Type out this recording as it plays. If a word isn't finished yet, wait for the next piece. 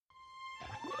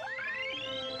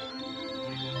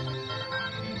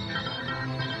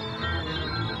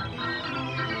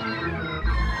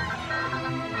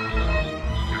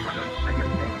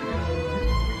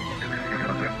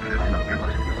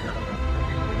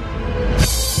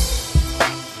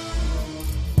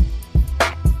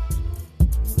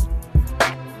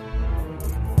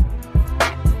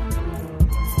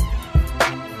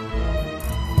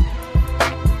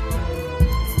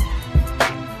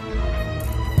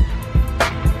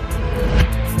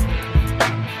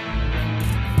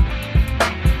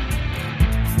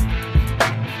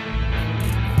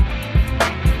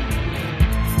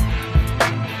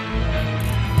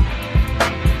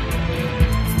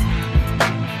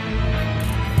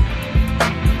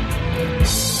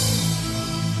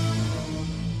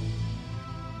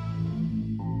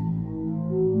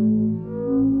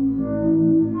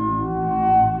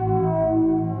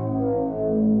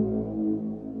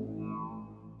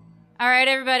All right,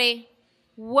 everybody.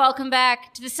 Welcome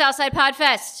back to the Southside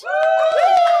Podfest.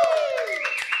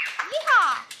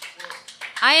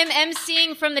 I am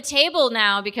emceeing from the table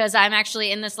now because I'm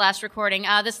actually in this last recording.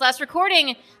 This last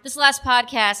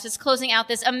podcast is closing out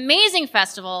this amazing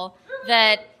festival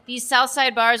that these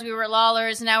Southside bars, we were at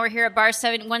Lawler's, now we're here at Bar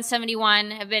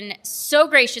 171, have been so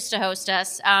gracious to host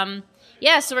us.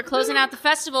 So we're closing out the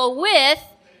festival with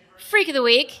Freak of the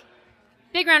Week.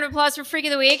 Big round of applause for Freak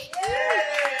of the Week.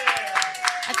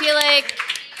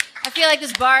 I feel like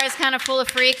this bar is kind of full of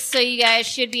freaks, so you guys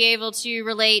should be able to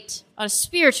relate on a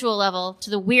spiritual level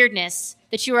to the weirdness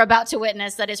that you are about to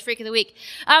witness. That is Freak of the Week.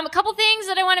 A couple things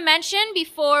that I want to mention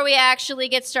before we actually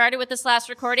get started with this last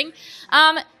recording.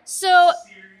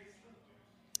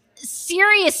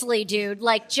 Seriously, dude,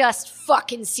 like just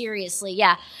fucking seriously,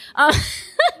 yeah.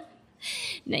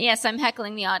 Yes, I'm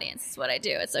heckling the audience. It's what I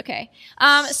do. It's okay.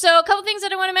 So a couple things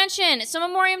that I want to mention. So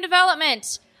Memoriam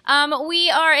Development. We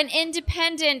are an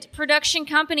independent production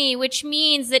company, which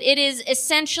means that it is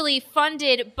essentially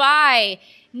funded by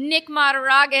Nick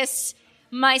Mataragas,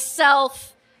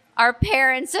 myself, our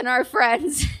parents, and our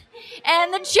friends,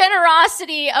 and the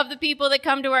generosity of the people that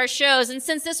come to our shows. And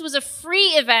since this was a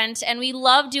free event, and we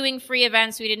love doing free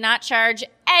events, we did not charge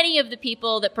any of the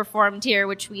people that performed here,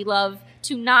 which we love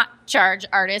to not charge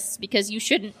artists, because you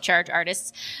shouldn't charge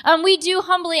artists. We do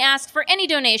humbly ask for any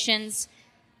donations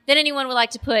that anyone would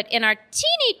like to put in our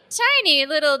teeny tiny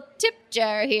little tip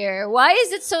jar here. Why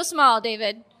is it so small,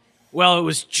 David? Well, it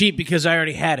was cheap because I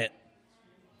already had it.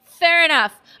 Fair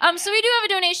enough. So we do have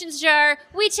a donations jar.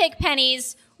 We take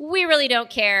pennies. We really don't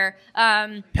care.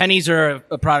 Pennies are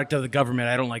a product of the government.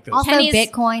 I don't like those. Also, pennies,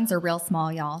 Bitcoins are real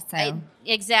small, y'all. So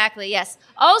exactly, yes.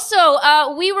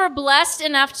 Also, we were blessed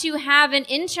enough to have an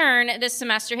intern this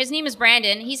semester. His name is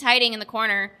Brandon. He's hiding in the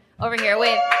corner over here.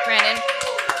 Wave, Brandon.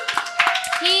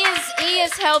 He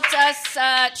has helped us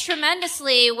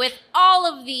tremendously with all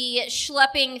of the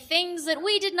schlepping things that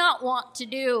we did not want to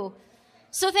do.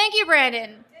 So thank you,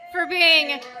 Brandon, for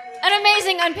being an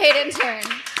amazing unpaid intern.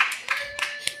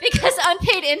 Because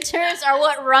unpaid interns are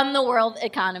what run the world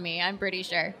economy, I'm pretty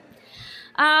sure.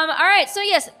 All right, so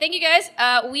yes, thank you guys.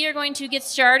 We are going to get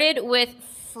started with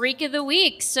Freak of the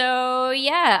Week. So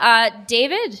yeah,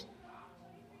 David,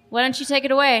 why don't you take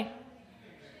it away?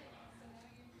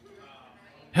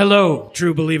 Hello,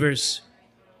 true believers.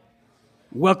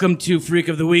 Welcome to Freak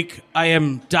of the Week. I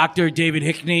am Dr. David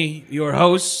Hickney, your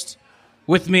host.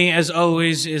 With me, as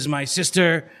always, is my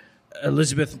sister,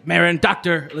 Elizabeth Marin,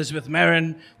 Dr. Elizabeth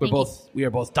Marin. We are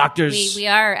both doctors. We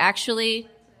are actually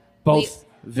both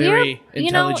very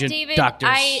intelligent David,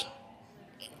 doctors.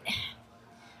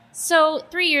 So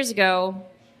 3 years ago,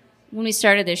 when we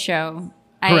started this show,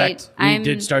 correct. We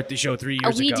did start the show 3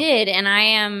 years ago. We did, and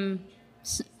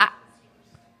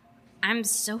I'm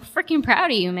so freaking proud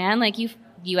of you, man. Like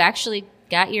you actually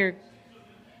got your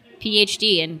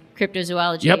PhD in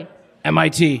cryptozoology. Yep.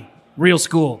 MIT, real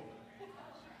school.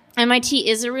 MIT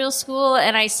is a real school,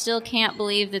 and I still can't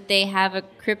believe that they have a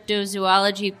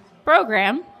cryptozoology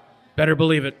program. Better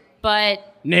believe it.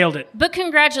 But nailed it. But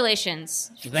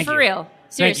congratulations. Thank you. For real.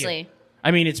 Seriously. I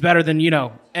mean, it's better than,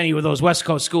 any of those West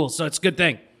Coast schools, so it's a good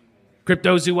thing.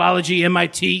 Cryptozoology,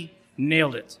 MIT,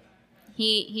 nailed it.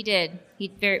 He did.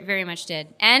 He very, very much did.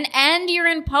 And you're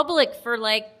in public for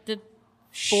like the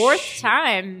fourth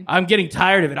time. I'm getting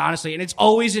tired of it, honestly. And it's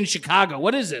always in Chicago.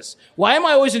 What is this? Why am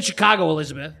I always in Chicago,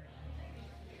 Elizabeth?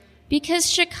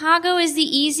 Because Chicago is the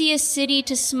easiest city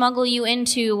to smuggle you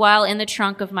into while in the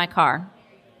trunk of my car.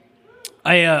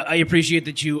 I appreciate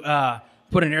that you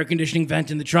put an air conditioning vent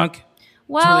in the trunk.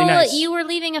 Well, it's really nice. You were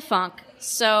leaving a funk,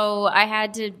 so I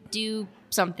had to do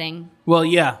something. Well,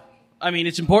 yeah. I mean,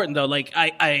 it's important, though. Like,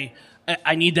 I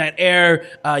need that air.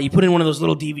 You put in one of those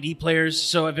little DVD players,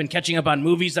 so I've been catching up on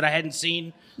movies that I hadn't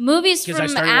seen. Movies from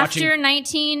after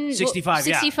 1965.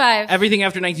 65. Yeah. Everything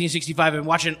after 1965. I'm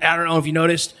watching, I don't know if you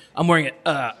noticed, I'm wearing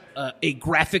a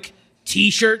graphic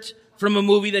T-shirt from a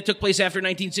movie that took place after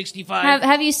 1965.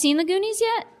 Have you seen The Goonies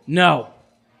yet? No.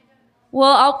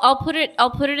 Well, I'll put it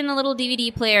in the little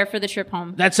DVD player for the trip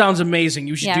home. That sounds amazing.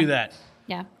 You should do that.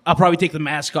 Yeah. I'll probably take the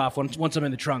mask off once I'm in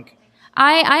the trunk.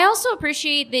 I also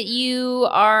appreciate that you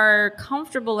are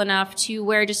comfortable enough to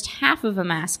wear just half of a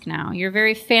mask now. You're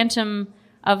very Phantom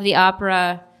of the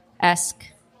Opera-esque.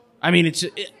 I mean,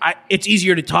 it's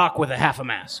easier to talk with a half a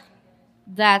mask.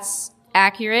 That's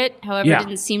accurate. However, it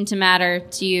didn't seem to matter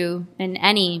to you in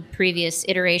any previous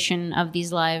iteration of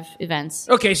these live events.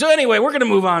 Okay, so anyway, we're going to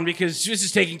move on because this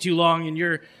is taking too long and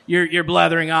you're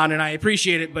blathering on, and I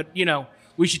appreciate it, but,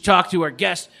 we should talk to our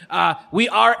guest. We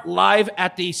are live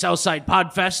at the Southside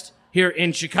Podfest here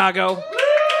in Chicago.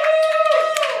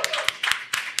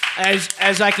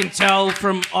 as I can tell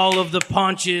from all of the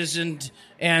paunches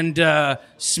and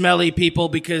smelly people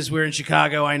because we're in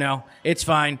Chicago. I know it's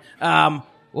fine.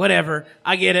 Whatever,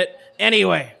 I get it.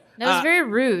 Anyway, That was very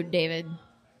rude, David.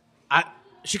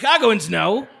 Chicagoans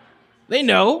know. They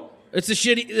know it's the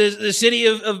city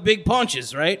of big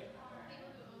paunches, right?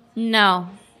 No,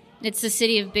 it's the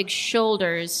city of big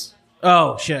shoulders.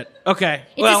 Oh shit. Okay.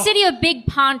 It's a city of big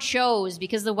ponchos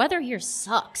because the weather here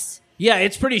sucks. Yeah,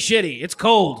 it's pretty shitty. It's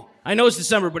cold. I know it's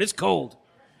December, but it's cold.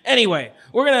 Anyway,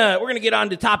 we're gonna get on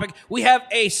to topic. We have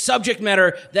a subject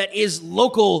matter that is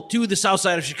local to the south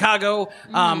side of Chicago,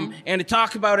 and to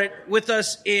talk about it with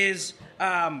us is,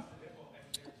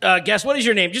 guess what is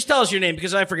your name? Just tell us your name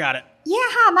because I forgot it. Yeah,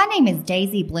 hi, my name is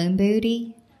Daisy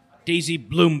Bloombooty. Daisy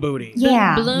Bloombooty.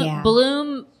 Yeah,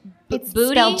 Bloom. It's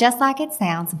booty? spelled just like it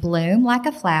sounds. Bloom like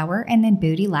a flower, and then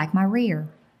booty like my rear.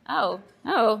 Oh,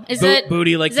 is it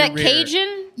booty like is that your rear.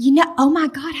 Cajun? You know, oh my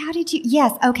God, how did you?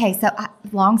 Yes, okay, so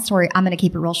long story, I'm going to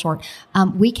keep it real short.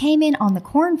 We came in on the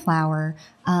cornflower.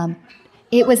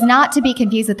 It was not to be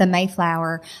confused with the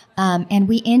Mayflower, and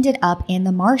we ended up in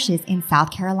the marshes in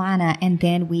South Carolina, and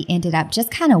then we ended up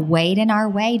just kind of wading our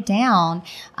way down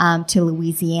to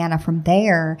Louisiana from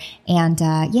there, and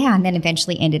and then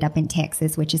eventually ended up in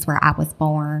Texas, which is where I was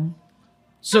born.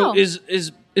 So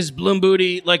is Bloom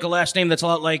Booty like a last name that's a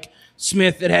lot like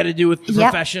Smith that had to do with the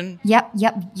profession? Yep.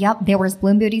 There was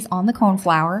Bloom Booties on the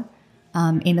cornflower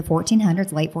in the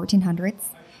 1400s, late 1400s.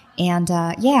 And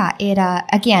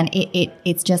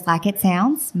it's just like it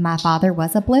sounds. My father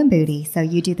was a Bloom Booty, so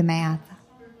you do the math.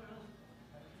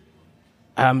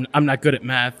 I'm not good at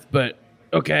math, but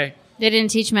okay. They didn't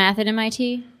teach math at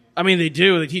MIT? I mean, they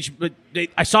do. They teach, but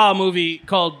I saw a movie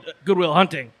called Good Will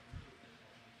Hunting.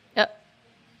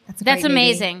 That's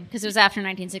amazing because it was after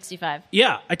 1965.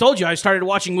 Yeah, I told you I started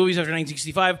watching movies after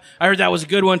 1965. I heard that was a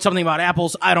good one, something about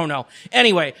apples. I don't know.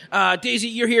 Anyway, Daisy,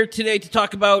 you're here today to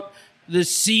talk about the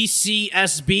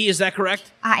CCSB. Is that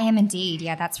correct? I am indeed.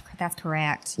 Yeah, that's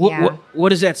correct. What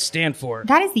does that stand for?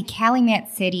 That is the Calumet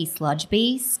City Sludge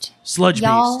Beast. Sludge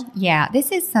Y'all, Beast. Yeah,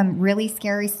 this is some really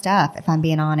scary stuff, if I'm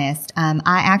being honest. I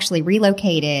actually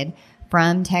relocated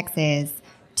from Texas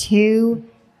to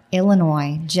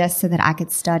Illinois just so that I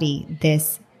could study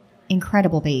this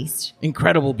incredible beast.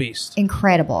 Incredible beast.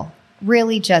 Incredible.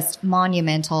 Really just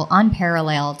monumental,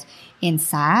 unparalleled in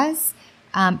size.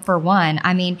 For one,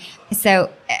 I mean,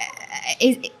 so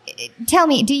tell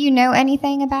me, do you know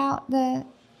anything about the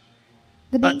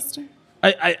beast?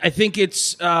 I think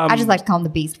it's... I just like to call him the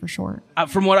beast for short.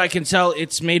 From what I can tell,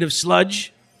 it's made of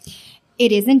sludge.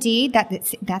 It is indeed.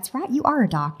 That's right. You are a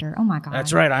doctor. Oh, my God.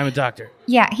 That's right. I'm a doctor.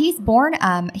 Yeah, he's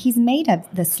made of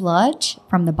the sludge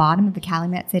from the bottom of the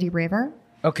Calumet City River.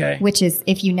 Okay. Which is,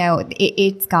 if you know,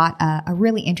 it's got a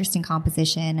really interesting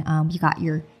composition. You got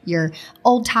your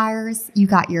old tires, you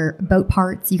got your boat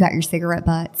parts, you got your cigarette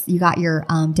butts, you got your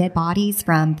dead bodies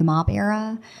from the mob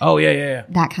era. Oh, yeah.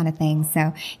 That kind of thing.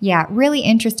 So, yeah, really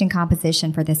interesting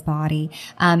composition for this body.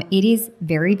 It is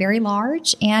very, very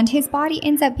large, and his body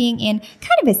ends up being in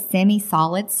kind of a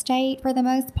semi-solid state for the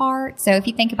most part. So if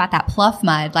you think about that pluff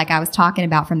mud, like I was talking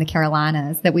about from the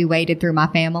Carolinas that we waded through my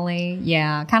family,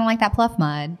 yeah, kind of like that pluff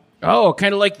mud. Oh,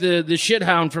 kind of like the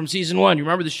shithound from season 1. You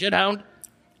remember the shithound?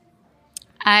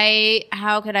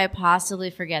 How could I possibly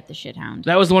forget the shithound?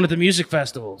 That was the one at the music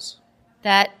festivals.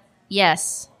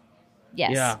 Yes.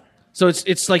 Yeah. So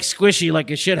it's like squishy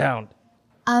like a shithound.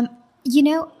 You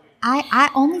know, I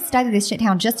only studied this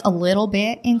shithound just a little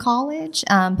bit in college.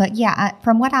 But yeah,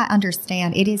 from what I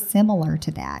understand, it is similar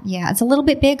to that. Yeah, it's a little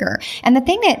bit bigger. And the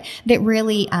thing that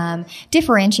really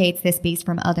differentiates this beast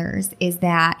from others is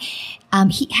that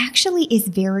he actually is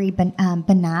very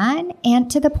benign and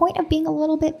to the point of being a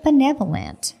little bit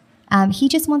benevolent. He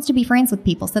just wants to be friends with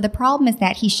people. So the problem is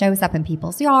that he shows up in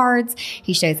people's yards.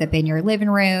 He shows up in your living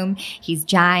room. He's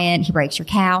giant. He breaks your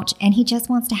couch. And he just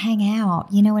wants to hang out.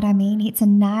 You know what I mean? It's a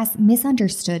nice,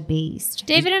 misunderstood beast.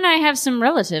 David and I have some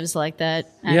relatives like that,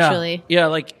 actually. Yeah,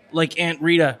 like Aunt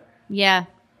Rita. Yeah.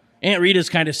 Aunt Rita's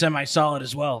kind of semi-solid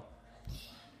as well.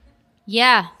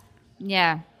 Yeah.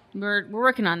 We're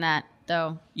working on that,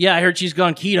 though. Yeah, I heard she's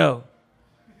gone keto.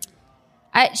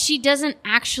 She doesn't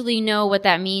actually know what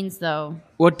that means, though.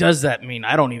 What does that mean?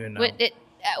 I don't even know.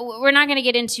 We're not going to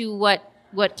get into what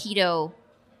keto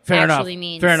actually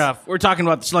means. Fair enough. We're talking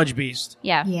about the sludge beast.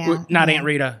 Yeah. Not Aunt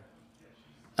Rita.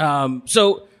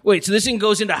 So this thing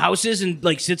goes into houses and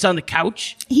like sits on the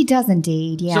couch? He does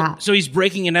indeed, yeah. So he's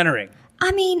breaking and entering.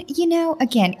 I mean,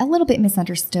 again, a little bit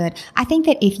misunderstood. I think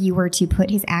that if you were to put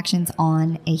his actions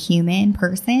on a human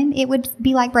person, it would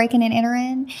be like breaking and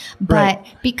entering. But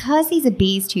because he's a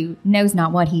beast who knows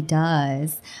not what he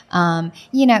does,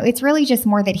 it's really just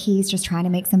more that he's just trying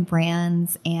to make some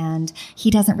friends and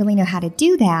he doesn't really know how to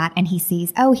do that. And he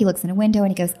sees, he looks in a window and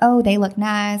he goes, they look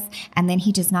nice. And then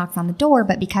he just knocks on the door.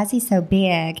 But because he's so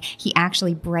big, he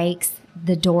actually breaks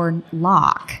the door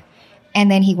lock. And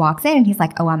then he walks in and he's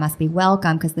like, I must be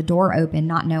welcome because the door opened,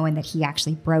 not knowing that he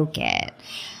actually broke it.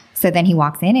 So then he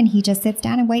walks in and he just sits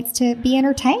down and waits to be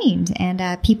entertained.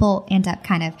 And people end up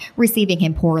kind of receiving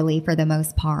him poorly for the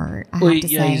most part, I have to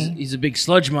say. He's a big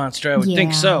sludge monster. I would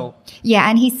think so. Yeah,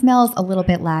 and he smells a little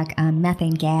bit like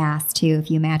methane gas, too,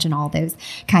 if you imagine all those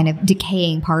kind of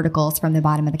decaying particles from the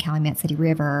bottom of the Calumet City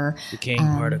River. Decaying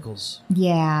particles.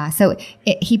 Yeah, so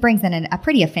he brings in a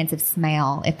pretty offensive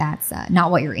smell if that's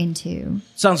not what you're into.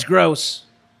 Sounds gross.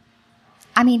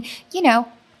 I mean,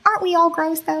 aren't we all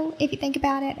gross, though, if you think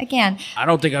about it? Again. I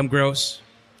don't think I'm gross.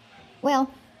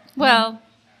 Well, what?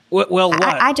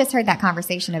 I just heard that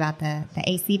conversation about the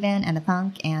AC vent and the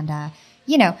funk, and,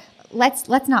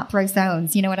 let's not throw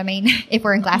stones, you know what I mean, if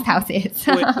we're in glass houses.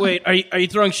 wait, are you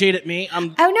throwing shade at me? Oh,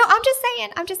 no,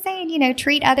 I'm just saying,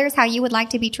 treat others how you would like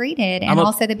to be treated, and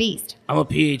also the beast. I'm a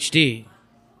PhD.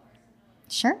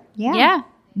 Sure, yeah. Yeah,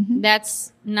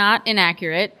 that's not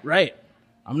inaccurate. Right.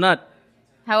 I'm not.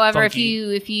 However,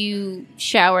 funky. if you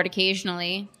showered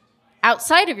occasionally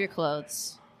outside of your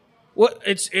clothes. What?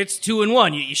 It's 2 in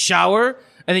 1. You shower,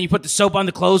 and then you put the soap on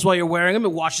the clothes while you're wearing them.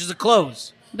 It washes the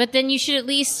clothes. But then you should at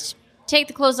least take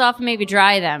the clothes off and maybe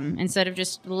dry them instead of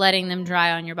just letting them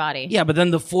dry on your body. Yeah, but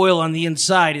then the foil on the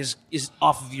inside is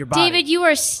off of your body. David, you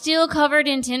are still covered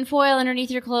in tinfoil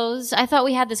underneath your clothes. I thought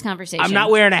we had this conversation. I'm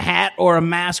not wearing a hat or a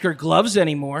mask or gloves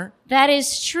anymore. That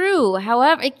is true.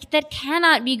 However, that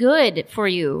cannot be good for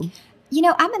you.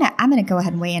 I'm gonna go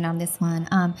ahead and weigh in on this one.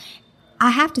 I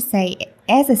have to say,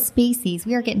 as a species,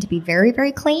 we are getting to be very,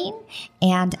 very clean.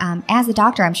 And as a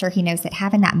doctor, I'm sure he knows that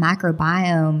having that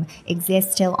microbiome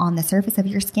exist still on the surface of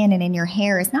your skin and in your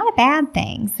hair is not a bad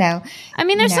thing. So, I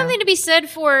mean, there's something to be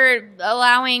said for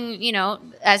allowing,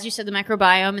 as you said, the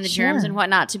microbiome and the germs and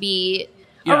whatnot to be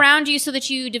around you so that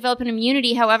you develop an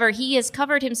immunity. However, he has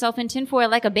covered himself in tinfoil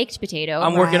like a baked potato.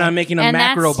 I'm working on making a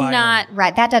macrobiome. That's not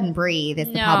right. That doesn't breathe. Is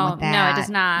the problem with that? No, it does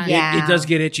not. Yeah. It does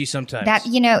get itchy sometimes. That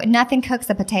nothing cooks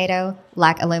a potato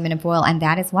like aluminum foil, and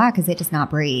that is why, because it does not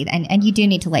breathe. And you do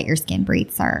need to let your skin breathe,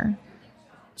 sir.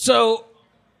 So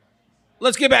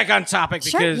let's get back on topic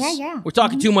because we're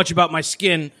talking too much about my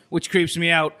skin, which creeps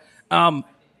me out.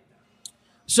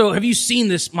 So have you seen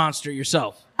this monster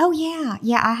yourself? Oh, yeah,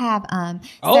 I have.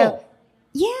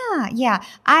 Yeah.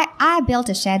 I built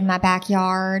a shed in my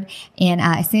backyard, and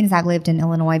as soon as I lived in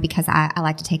Illinois, because I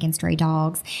like to take in stray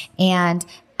dogs, and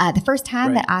the first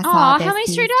time that I saw this, how many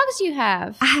stray dogs do you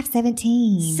have? I have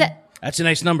 17. That's a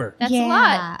nice number. That's a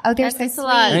lot. Oh, they're so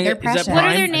sweet. They're precious. What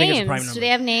are their names? Do they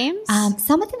have names?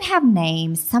 Some of them have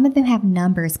names. Some of them have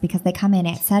numbers because they come in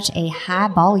at such a high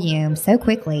volume so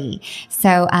quickly.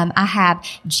 So I have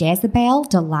Jezebel,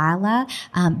 Delilah,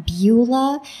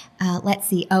 Beulah. Let's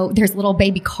see. Oh, there's little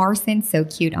baby Carson. So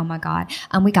cute. Oh, my God.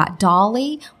 We got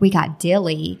Dolly. We got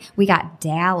Dilly. We got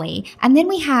Dally. And then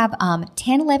we have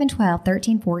 10, 11, 12,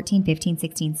 13, 14, 15,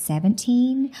 16,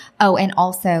 17. Oh, and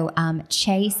also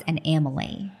Chase and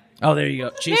Emily. Oh, there you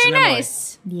go. Chase Very and Emily.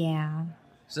 nice. Yeah.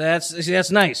 So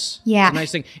that's nice. Yeah. It's a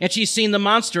nice thing. And she's seen the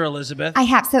monster, Elizabeth. I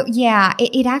have. So, yeah,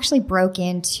 it actually broke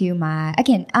into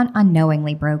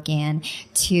unknowingly broke in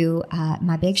to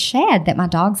my big shed that my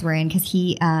dogs were in because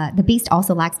the beast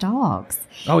also likes dogs.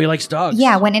 Oh, he likes dogs.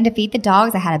 Yeah, I went in to feed the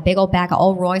dogs. I had a big old bag of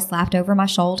Old Roy slapped over my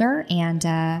shoulder, and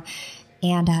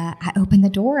I opened the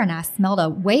door and I smelled a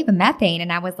wave of methane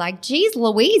and I was like, geez,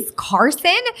 Louise,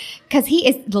 Carson? Because he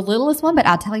is the littlest one, but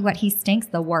I'll tell you what, he stinks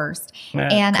the worst.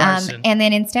 And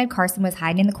then instead Carson was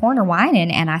hiding in the corner whining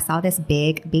and I saw this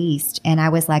big beast and I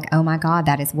was like, oh my God,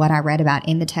 that is what I read about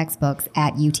in the textbooks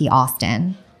at UT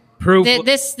Austin. Proof.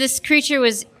 This creature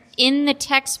was in the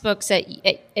textbooks at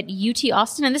UT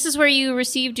Austin, and this is where you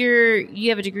received you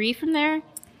have a degree from there?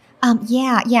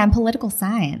 In political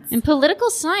science. In political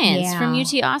science from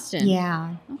UT Austin.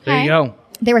 Yeah. Okay. There you go.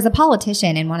 There was a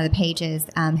politician in one of the pages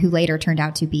who later turned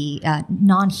out to be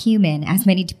non-human, as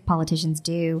many politicians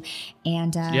do.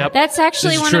 And that's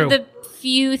actually one of the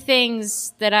few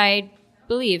things that I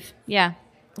believe. Yeah.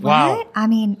 Wow. What? I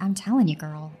mean, I'm telling you,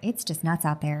 girl, it's just nuts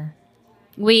out there.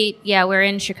 We're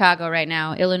in Chicago right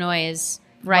now. Illinois is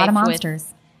rife a lot of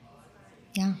monsters.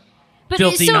 Yeah. But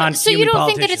filthy, so you don't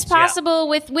think that it's politicians, possible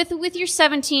with your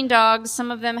 17 dogs, some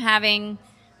of them having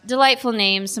delightful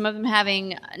names, some of them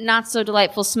having not so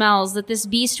delightful smells, that this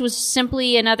beast was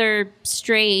simply another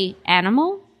stray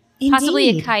animal? Indeed. Possibly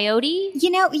a coyote?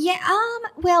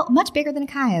 Well, much bigger than a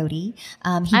coyote.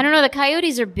 I don't know. The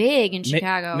coyotes are big in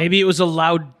Chicago. Maybe it was a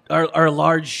loud or a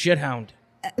large shithound.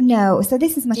 No, so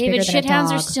this is much David, bigger than a dog.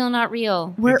 shithounds are still not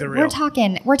real. We're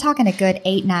talking a good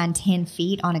 8, 9, 10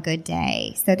 feet on a good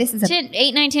day. So this is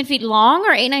 8, 9, 10 feet long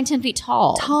or 8, 9, 10 feet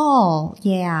tall? tall.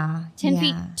 Yeah, 10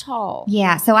 feet tall.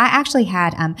 Yeah, so I actually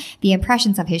had the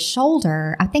impressions of his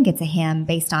shoulder. I think it's a him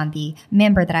based on the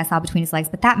member that I saw between his legs,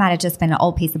 but that might have just been an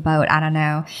old piece of boat. I don't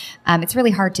know. It's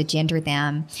really hard to gender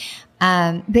them.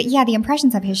 But yeah, the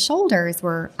impressions of his shoulders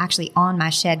were actually on my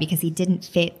shed because he didn't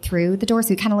fit through the door. So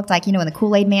he kind of looked like, when the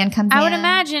Kool-Aid man comes in. I would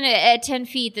imagine at 10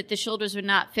 feet that the shoulders would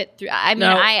not fit through. I mean,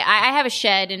 I have a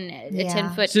shed and a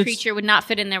 10-foot creature would not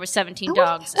fit in there with 17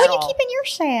 dogs. What do you keep in your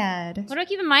shed? What do I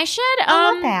keep in my shed?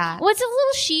 I love that. Well, it's a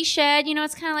little she shed.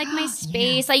 It's kind of like my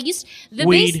space. I used the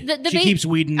weed. base. She keeps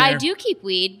weed in there. I do keep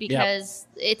weed because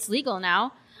it's legal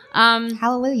now.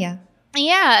 Hallelujah.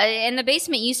 Yeah, and the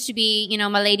basement used to be,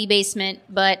 my lady basement,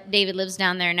 but David lives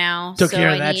down there now. Took care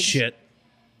of that shit.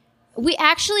 We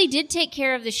actually did take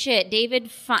care of the shit.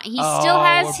 David, he still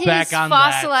has his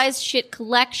fossilized shit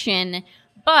collection,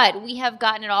 but we have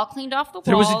gotten it all cleaned off the walls.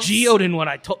 There was a geode in one.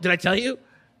 Did I tell you?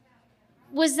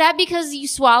 Was that because you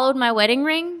swallowed my wedding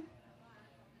ring?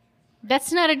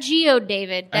 That's not a geode,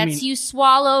 David. You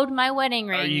swallowed my wedding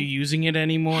ring. Are you using it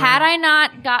anymore? Had I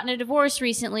not gotten a divorce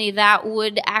recently, that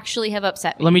would actually have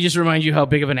upset me. Let me just remind you how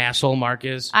big of an asshole Mark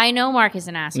is. I know Mark is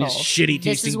an asshole. He's shitty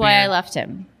tasting This is why I left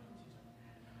him.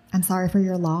 I'm sorry for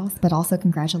your loss, but also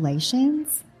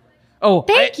congratulations. Oh,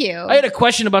 thank you. I had a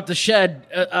question about the shed.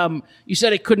 You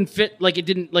said it couldn't fit,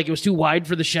 it was too wide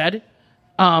for the shed.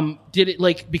 Did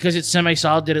it because it's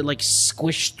semi-solid? Did it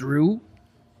squish through?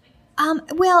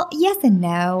 Well, yes and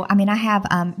no. I mean, I have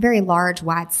very large,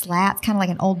 wide slats, kind of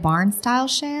like an old barn-style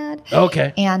shed.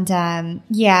 Okay. And,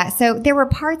 so there were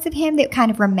parts of him that kind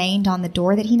of remained on the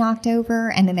door that he knocked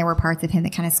over, and then there were parts of him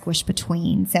that kind of squished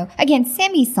between. So, again,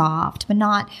 semi-soft, but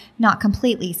not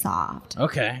completely soft.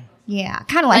 Okay. Yeah,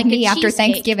 kind of like me after cheesecake.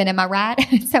 Thanksgiving, am I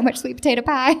right? So much sweet potato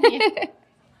pie. Yeah.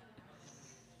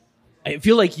 I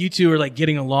feel like you two are,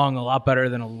 getting along a lot better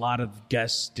than a lot of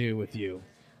guests do with you.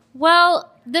 Well,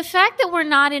 the fact that we're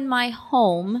not in my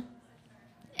home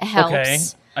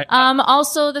helps. Okay.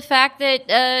 Also, the fact that,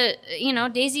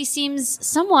 Daisy seems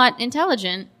somewhat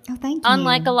intelligent. Oh, thank you.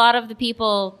 Unlike a lot of the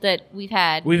people that we've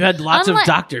had. We've had lots of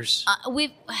doctors.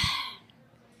 We've,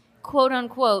 quote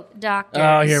unquote, doctors.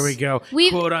 Oh, here we go.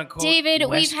 Quote unquote, David,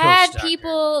 we've had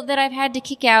people that I've had to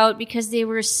kick out because they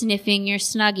were sniffing your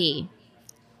Snuggie.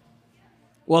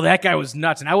 Well, that guy was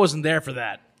nuts, and I wasn't there for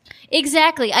that.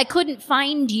 Exactly. I couldn't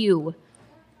find you.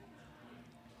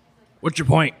 What's your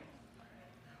point?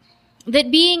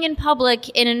 That being in public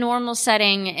in a normal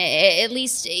setting, at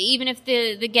least even if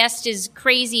the guest is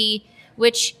crazy,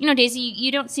 which, Daisy,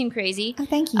 you don't seem crazy. Oh,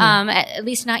 thank you. At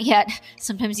least not yet.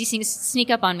 Sometimes you sneak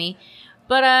up on me.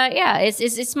 But,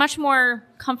 it's much more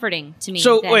comforting to me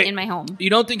than in my home. You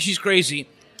don't think she's crazy.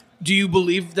 Do you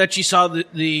believe that she saw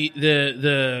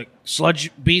the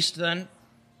sludge beast then?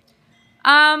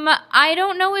 I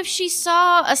don't know if she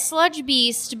saw a sludge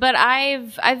beast, but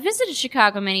I've visited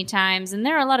Chicago many times, and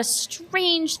there are a lot of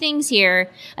strange things here.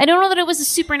 I don't know that it was a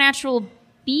supernatural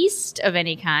beast of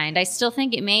any kind. I still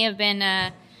think it may have been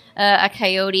a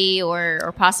coyote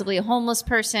or possibly a homeless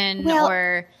person.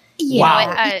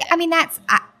 Yeah. I mean, I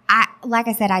like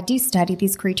I said, I do study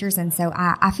these creatures, and so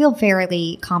I feel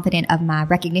fairly confident of my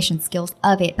recognition skills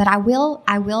of it. But I will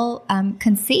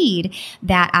concede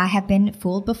that I have been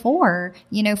fooled before.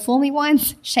 Fool me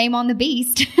once, shame on the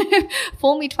beast.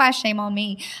 Fool me twice, shame on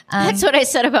me. That's what I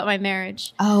said about my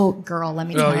marriage. Oh, girl, let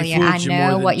me tell you, I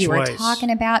know what you were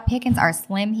talking about. Pickings are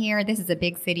slim here. This is a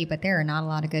big city, but there are not a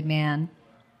lot of good men.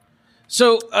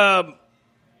 So,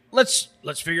 Let's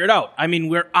figure it out. I mean,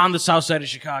 we're on the south side of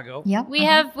Chicago. Yep. We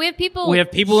have people. We have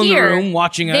people here. in the room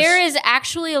watching us. There is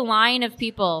actually a line of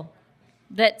people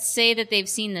that say that they've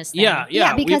seen this thing.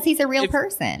 Yeah, because he's a real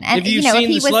person. And if you've seen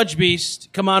the Sludge Beast,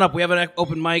 come on up. We have an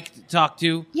open mic to talk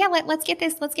to. Yeah, let's get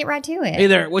right to it. Hey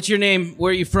there. What's your name?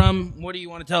 Where are you from? What do you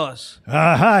want to tell us?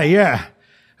 Hi. Yeah,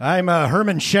 I'm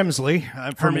Herman Shemsley.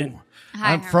 I'm from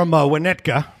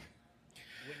Winnetka.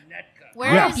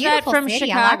 Where is that from city.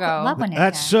 Chicago? I love Winnetka.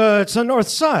 That's it's the north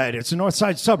side. It's a north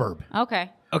side suburb.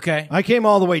 Okay. I came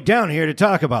all the way down here to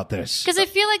talk about this. Because I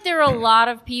feel like there are a lot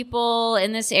of people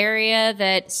in this area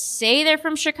that say they're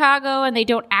from Chicago and they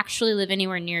don't actually live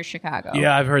anywhere near Chicago.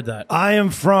 Yeah, I've heard that. I am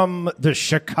from the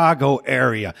Chicago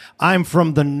area. I'm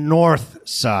from the north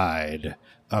side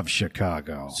of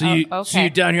Chicago. So you're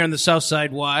down here on the south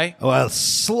side. Why? Well,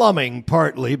 slumming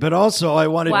partly, but also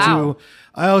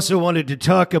I also wanted to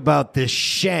talk about this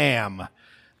sham,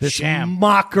 this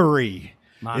mockery.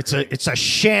 It's a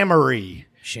shammery.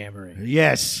 Shammery.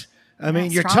 Yes. I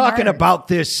mean, you're strong talking words. about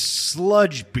this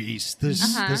sludge beast,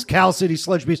 this Cal City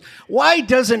Sludge Beast. Why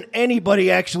doesn't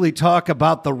anybody actually talk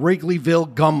about the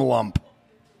Wrigleyville gum lump?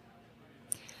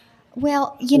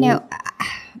 Well, you know,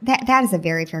 that is a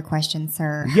very fair question,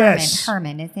 sir. Yes.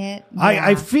 Herman, is it?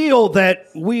 I feel that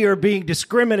we are being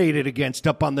discriminated against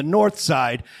up on the north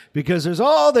side because there's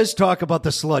all this talk about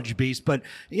the sludge beast, but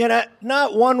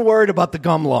not one word about the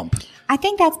gum lump. I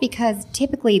think that's because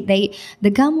typically the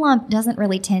gum lump doesn't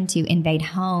really tend to invade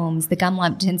homes. The gum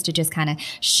lump tends to just kind of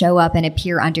show up and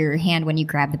appear under your hand when you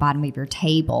grab the bottom of your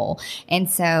table. And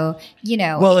so,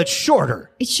 Well, it's shorter.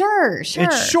 Sure.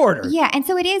 It's shorter. Yeah, and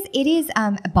so it is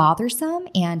bothersome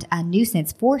and a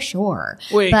nuisance for sure.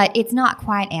 Wait. But it's not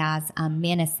quite as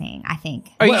menacing, I think.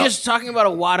 Are you just talking about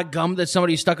a wad of gum that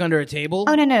somebody stuck under a table?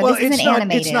 Oh, no, Well, this is an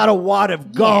animated. it's not a wad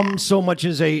of gum Yeah. so much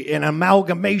as an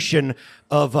amalgamation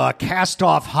of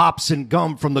cast-off hops and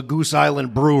gum from the Goose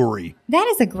Island Brewery. That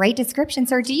is a great description,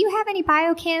 sir. Do you have any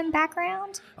biochem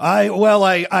background?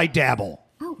 I dabble.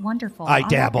 Oh, wonderful. I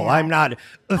dabble. love that. I'm not love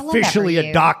that officially for a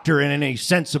you. doctor in any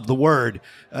sense of the word.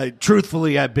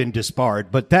 Truthfully, I've been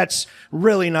disbarred, but that's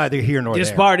really neither here nor there.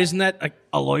 Disbarred, isn't that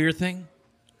a lawyer thing?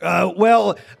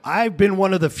 Well, I've been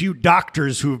one of the few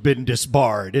doctors who've been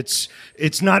disbarred.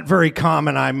 It's not very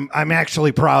common. I'm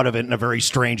actually proud of it in a very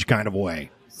strange kind of way.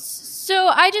 So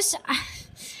I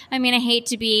hate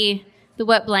to be the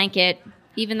wet blanket,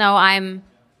 even though I'm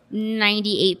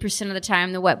 98% of the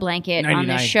time the wet blanket on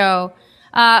 99. this show.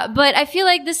 But I feel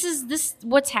like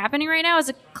what's happening right now is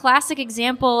a classic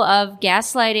example of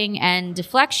gaslighting and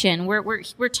deflection.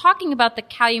 We're talking about the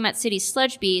Calumet City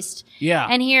Sludge Beast. Yeah.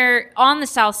 And here on the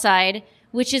south side,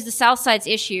 which is the south side's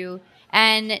issue,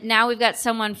 and now we've got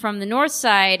someone from the north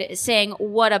side saying,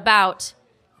 "What about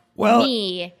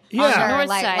me?" yeah. On the Sure, north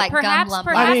like side. gum Perhaps lump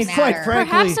I mean, lives quite matter. frankly,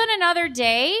 Perhaps on another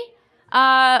day,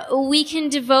 we can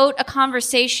devote a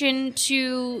conversation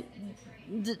to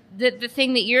the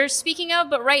thing that you're speaking of.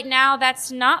 But right now,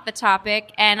 that's not the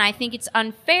topic, and I think it's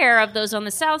unfair of those on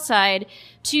the south side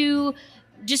to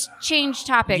just change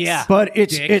topics. Yeah. But Dick.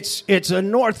 it's a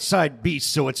north side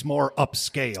beast, so it's more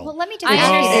upscale. Well, let me just I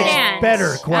ask you this. understand. It's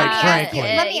better, quite frankly.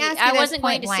 Let me ask you I this wasn't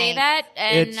going point to say blank. that,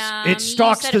 and It you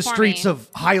stalks said the it for streets me. of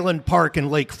Highland Park and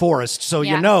Lake Forest, so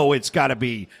Yeah. it's got to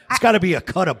be a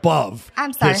cut above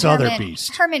I'm sorry, this Herman, other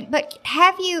beast. Herman, but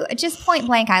have you, just point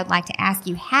blank, I would like to ask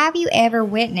you, have you ever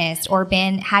witnessed or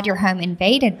had your home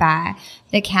invaded by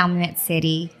the Calumet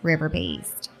City River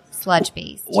Beast, Sludge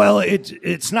Beast? Well,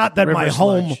 it's not that River my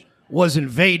sludge. home was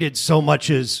invaded so much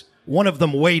as one of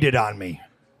them waited on me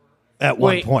at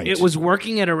one Wait, point. it was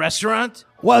working at a restaurant?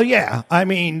 Well, yeah. I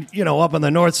mean, up on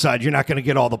the north side, you're not going to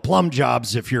get all the plum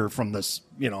jobs if you're from this,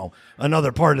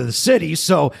 another part of the city.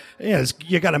 So,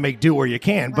 you got to make do where you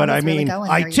can. But I he's really mean,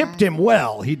 going I there, tipped yeah. him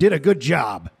well. He did a good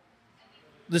job.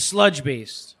 The sludge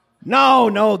beast.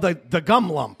 No, the gum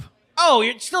lump. Oh,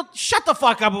 you're still shut the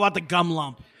fuck up about the gum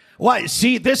lump. Why?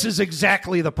 See, this is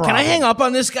exactly the problem. Can I hang up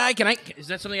on this guy? Is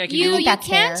that something I can You do? that's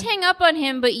can't fair. hang up on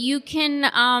him, but you can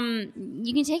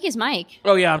take his mic.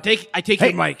 Oh yeah, I take Hey,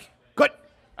 your mic. Good.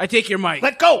 I take your mic.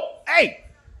 Let go. Hey.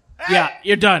 Yeah,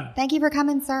 you're done. Thank you for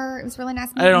coming, sir. It was really nice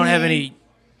meeting I don't you. have any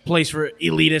place for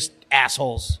elitist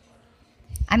assholes.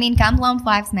 I mean, gum lump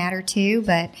lives matter too,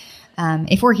 but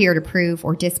if we're here to prove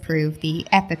or disprove the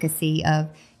efficacy of,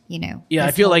 Yeah, I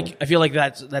this feel whole- like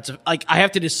that's like I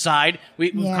have to decide.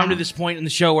 We've Yeah. come to this point in the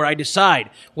show where I decide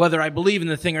whether I believe in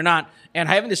the thing or not, and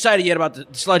I haven't decided yet about the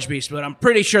sludge beast, but I'm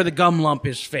pretty sure the gum lump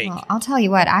is fake. Well, I'll tell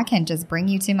you what, I can just bring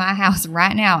you to my house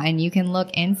right now and you can look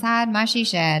inside my she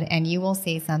shed and you will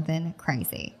see something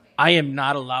crazy. I am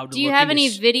not allowed to. Do you look have into any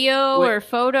video Wait. or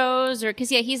photos, or because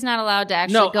he's not allowed to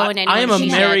actually No, go in I am a anyone's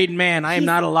shed. married man. I am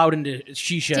not allowed into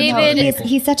she sheds. with David- other He's, people.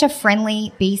 he's such a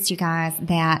friendly beast, you guys,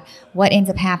 that what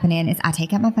ends up happening is I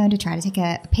take out my phone to try to take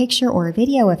a picture or a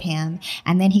video of him,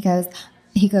 and then he goes,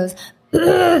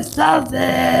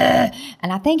 selfie.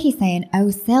 And I think he's saying, oh,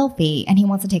 selfie. And he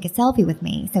wants to take a selfie with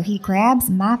me. So he grabs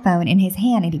my phone in his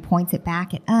hand and he points it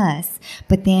back at us.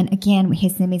 But then again,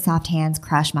 his semi-soft hands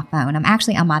crush my phone. I'm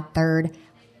actually on my third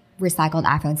recycled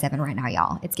iPhone 7 right now,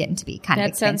 y'all. It's getting to be kind of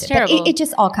That sounds expensive. But terrible. it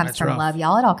just all comes That's from rough. love,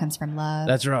 y'all. It all comes from love.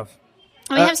 That's rough.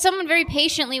 We have someone very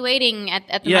patiently waiting at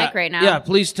the Yeah, mic right now. yeah.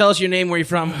 Please tell us your name, where you're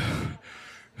from.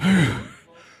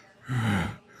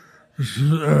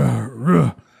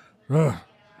 Well,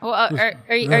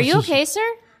 are you okay,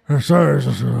 sir? Sorry, it's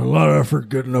just a lot of effort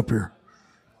getting up here.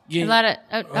 A lot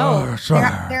of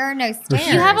Sorry. There are no stairs.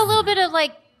 you have a little bit of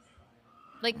like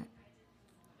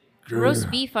roast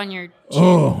beef on your chin.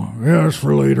 Oh, yeah, that's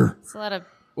for later. It's a lot of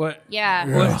What?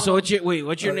 yeah. So what's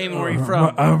your name and where are you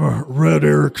from? I'm a Red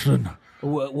Erickson.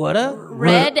 What up?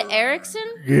 Red Erickson?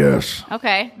 Yes.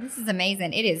 Okay. This is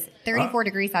amazing. It is 34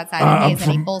 degrees outside, and he is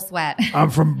in a full sweat. I'm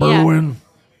from Berwyn.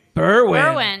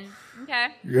 Berwyn. Okay.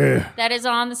 Yeah, That is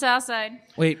on the south side.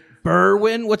 Wait,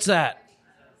 Berwyn? What's that?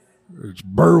 it's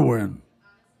Berwyn.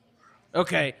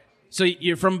 Okay, so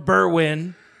you're from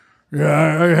Berwyn.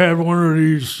 Yeah, I had one of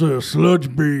these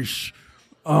sludge beasts.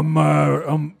 He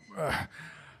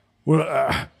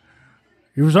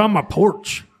was on my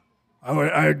porch.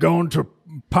 I had gone to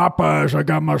Popeyes. I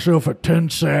got myself a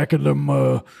 10-sack of them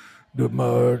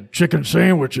chicken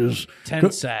sandwiches.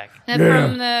 10-sack.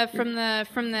 Yeah. From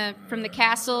the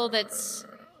castle that's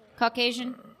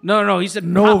Caucasian. No, he said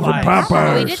No, Popeyes. the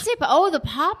Popeyes. Oh, he did say the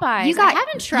Popeyes. I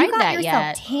haven't tried you got that yourself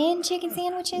yet. 10 chicken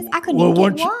sandwiches? I couldn't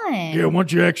even get one.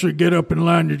 Once you actually get up in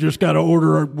line, you just got to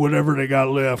order whatever they got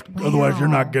left. Wow. Otherwise, you're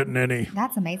not getting any.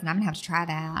 That's amazing. I'm going to have to try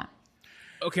that.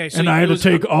 Okay, so And I had to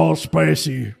take all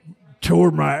spicy.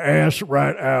 Tore my ass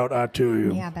right out, I tell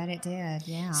you. Yeah, I bet it did.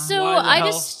 Yeah. So Why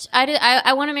the hell?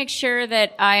 I want to make sure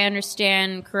that I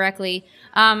understand correctly.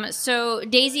 So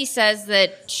Daisy says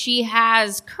that she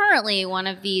has currently one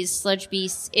of these sludge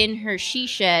beasts in her she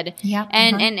shed. Yep,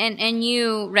 And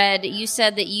you, Red, you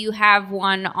said that you have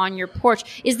one on your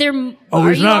porch. Is there? Oh,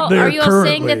 he's not there Are you all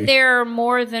saying currently. that there are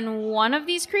more than one of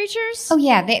these creatures? Oh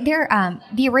yeah, they're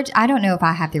the original. I don't know if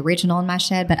I have the original in my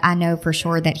shed, but I know for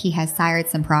sure that he has sired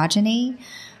some progeny.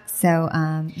 So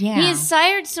yeah, He has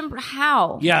sired some.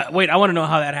 How? Yeah, wait, I want to know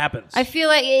how that happens. I feel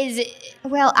like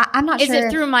well, I'm not is sure. it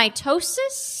through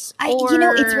mitosis?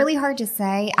 It's really hard to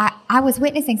say. I was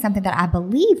witnessing something that I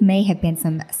believe may have been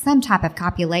some type of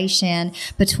copulation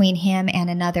between him and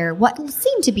another, what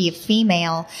seemed to be a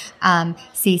female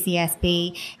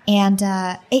CCSB. And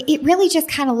it really just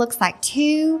kind of looks like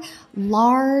two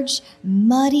large,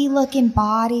 muddy-looking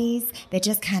bodies that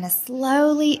just kind of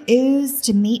slowly ooze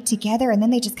to meet together, and then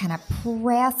they just kind of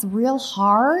press real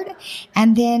hard.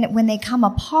 And then when they come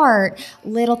apart,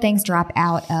 little things drop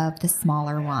out of the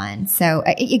smaller one. So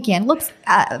again, looks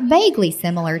vaguely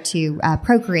similar to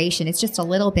procreation. It's just a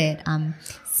little bit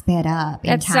sped up in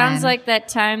That time. sounds like that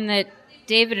time that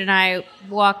David and I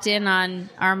walked in on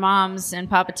our moms and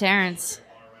Papa Terrence.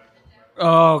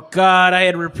 Oh, God, I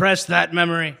had repressed that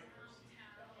memory.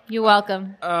 You're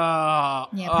welcome. Yeah,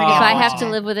 pretty If I have to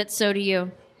unfortunate. live with it, so do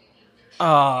you.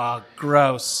 Oh,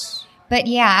 gross. But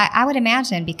yeah, I would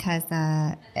imagine because,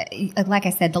 like I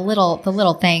said, the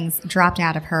little things dropped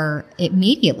out of her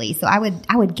immediately. So I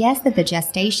would guess that the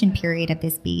gestation period of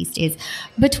this beast is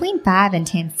between 5 and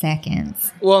 10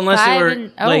 seconds. Well, unless they 5 were,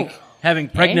 and- having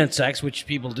pregnant sex, which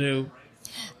people do.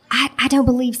 I don't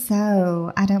believe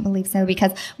so. I don't believe so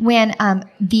because when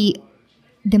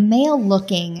the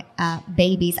male-looking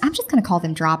babies, I'm just going to call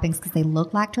them droppings because they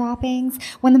look like droppings.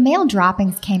 When the male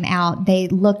droppings came out, they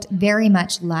looked very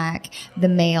much like the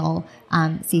male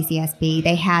CCSB.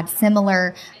 They had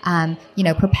similar,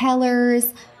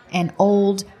 propellers and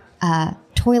old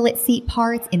toilet seat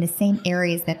parts in the same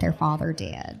areas that their father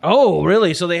did. Oh,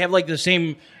 really? So they have like the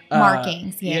same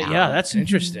Markings, yeah. Yeah, that's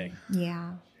interesting.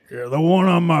 Yeah. Yeah, the one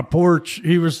on my porch,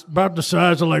 he was about the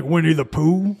size of like Winnie the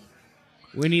Pooh.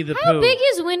 Winnie the Pooh. How big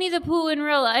is Winnie the Pooh in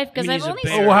real life? Because I've Winnie's a only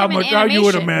bear. seen Oh, how him in much? How you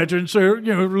would animation. imagine? So a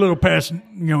little past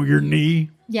your knee.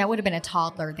 Yeah, it would have been a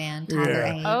toddler then, toddler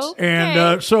age. Okay.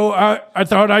 And so I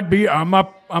thought I'd be on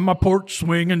my porch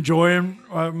swing enjoying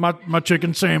my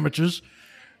chicken sandwiches,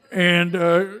 and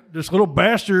this little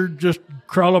bastard just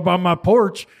crawled up on my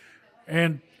porch,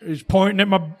 and he's pointing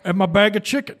at my bag of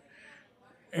chicken,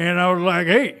 and I was like,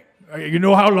 "Hey, you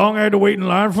know how long I had to wait in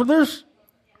line for this?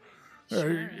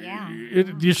 Yeah.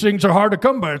 These things are hard to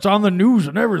come by. It's on the news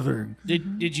and everything."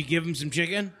 Did you give him some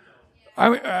chicken?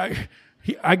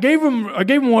 I gave him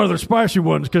one of the spicy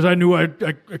ones because I knew I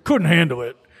couldn't handle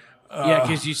it. Yeah,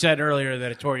 because you said earlier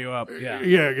that it tore you up. Yeah.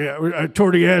 Yeah. I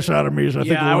tore the ass out of me. I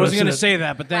think I wasn't going to said. say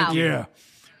that, but thank you.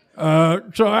 Yeah.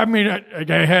 So I mean,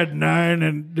 I had 9,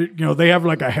 and they have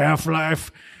like a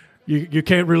half-life. You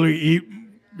can't really eat.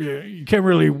 You can't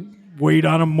really wait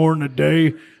on them more than a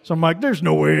day. So I'm like, there's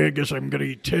no way. I guess I'm going to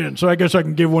eat 10. So I guess I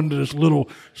can give one to this little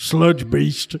sludge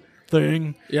beast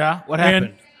thing. Yeah. What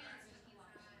happened?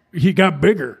 And he got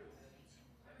bigger.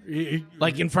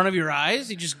 Like in front of your eyes?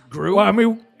 He just grew? Well, I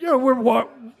mean,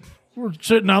 we're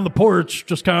sitting on the porch,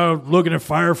 just kind of looking at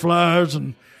fireflies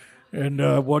and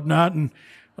whatnot, and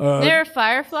There are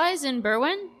fireflies in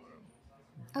Berwyn?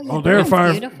 Oh, yeah, Oh, they're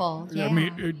Berwyn's beautiful. Yeah. I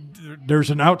mean, there's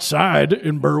an outside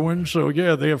in Berwyn, so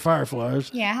yeah, they have fireflies.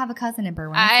 Yeah, I have a cousin in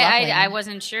Berwyn. I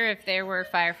wasn't sure if there were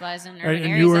fireflies in urban And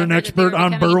areas. you were I an heard that expert they were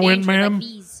on becoming Berwyn, endangered ma'am? like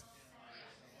bees.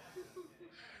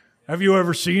 Have you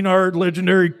ever seen our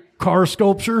legendary car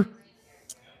sculpture?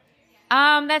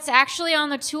 That's actually on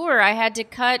the tour. I had to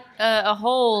cut a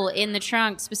hole in the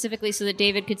trunk specifically so that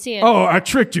David could see it. Oh, I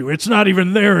tricked you. It's not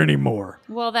even there anymore.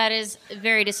 Well, that is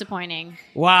very disappointing.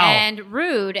 Wow. And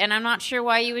rude, and I'm not sure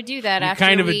why you would do that You're after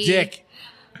kind of a dick.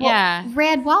 Yeah.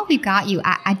 Red, while we've got you,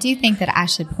 I do think that I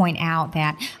should point out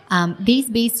that these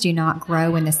beasts do not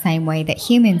grow in the same way that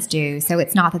humans do. So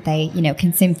it's not that they,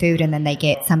 consume food and then they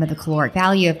get some of the caloric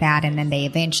value of that and then they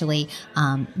eventually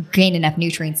gain enough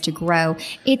nutrients to grow.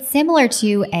 It's similar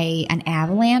to an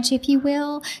avalanche, if you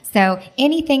will. So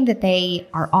anything that they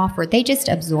are offered, they just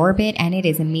absorb it and it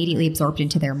is immediately absorbed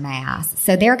into their mass.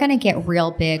 So they're going to get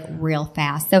real big real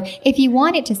fast. So if you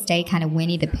want it to stay kind of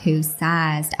Winnie the Pooh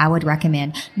sized, I would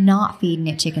recommend not feeding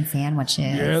it chicken sandwiches.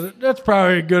 Yeah, that's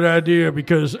probably a good idea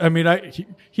because, I mean,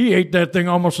 he ate that thing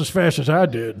almost as fast as I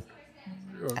did.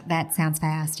 That sounds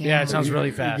fast. Yeah, it sounds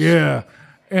really fast. Yeah.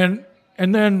 And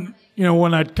then,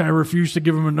 when I kind of refused to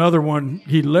give him another one,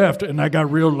 he left and I got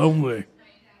real lonely.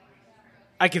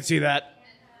 I can see that.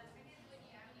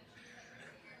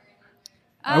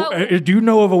 Do you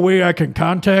know of a way I can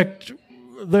contact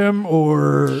them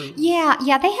or? Yeah,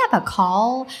 they have a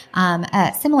call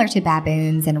similar to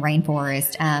baboons in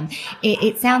rainforest.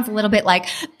 It sounds a little bit like.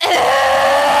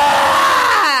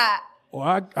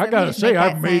 Well, I gotta say,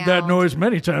 I've made that noise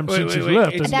many times since he's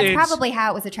left. That's probably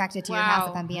how it was attracted to your house,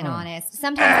 if I'm being honest.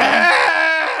 Sometimes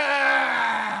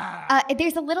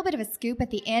there's a little bit of a scoop at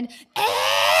the end.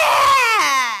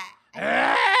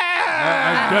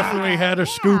 I definitely had a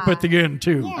scoop at the end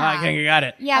too. Yeah. I think you got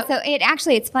it. Yeah, so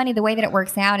it's funny. The way that it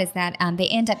works out is that they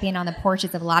end up being on the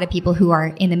porches of a lot of people who are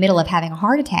in the middle of having a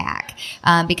heart attack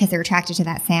because they're attracted to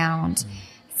that sound.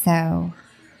 So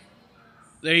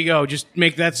there you go. Just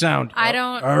make that sound. I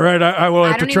don't. All right, I will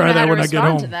have to try that when I get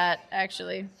home. To that,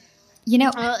 actually.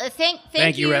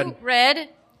 Thank you, Red.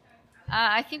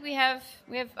 I think we have.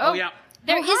 Oh yeah.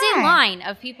 There is a line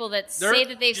of people that say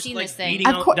that they've seen this thing.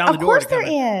 Of course there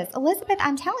is. Elizabeth,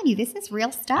 I'm telling you, this is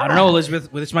real stuff. I don't know,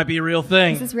 Elizabeth. This might be a real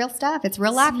thing. This is real stuff. It's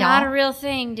real life, It's not a real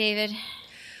thing, David.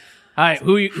 Hi,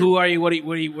 who are you? What are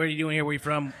you doing here? Where are you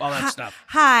from? All that stuff.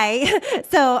 Hi.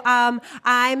 So, I'm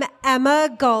Emma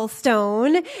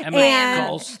Goldstone.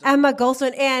 Emma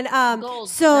Goldstone. And, Gold,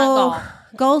 so. not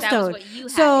Goldstone. That was what you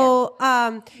had,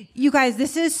 so, you guys,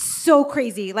 this is so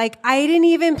crazy. Like, I didn't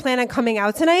even plan on coming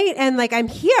out tonight, and like, I'm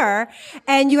here,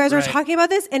 and you guys are talking about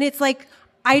this, and it's like,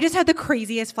 I just had the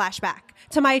craziest flashback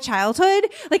to my childhood.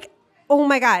 Like, oh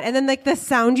my God. And then like the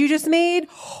sound you just made.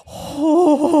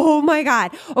 Oh my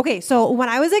God. Okay. So when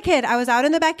I was a kid, I was out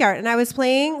in the backyard and I was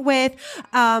playing with,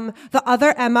 the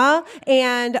other Emma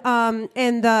and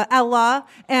the Ella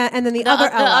and then the other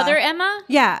Ella. The other Emma?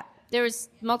 Yeah. There was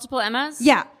multiple Emmas?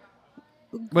 Yeah.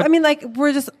 I mean, like,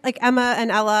 we're just like Emma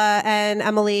and Ella and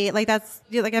Emily. Like, that's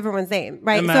like everyone's name,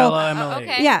 right? Emma, so, Ella, Emily.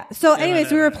 Okay. Yeah. So,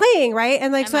 anyways, we were playing, right?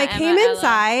 And like, so I came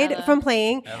inside Ella. from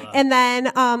playing, and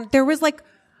then there was like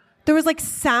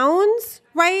sounds,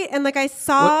 right? And like I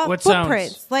saw what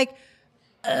footprints, sounds? like.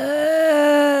 Yep.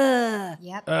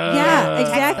 Yeah,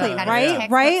 exactly.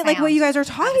 Right. Like what you guys are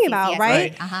talking about,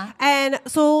 right? Uh-huh. And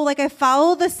so, like, I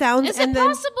followed the sounds. Is and it then,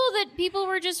 possible that people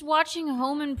were just watching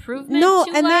Home Improvement? No,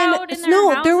 too and then loud in their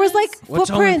no, there was like houses? What's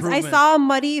Home footprints. I Improvement? saw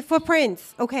muddy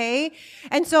footprints. Okay,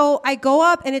 and so I go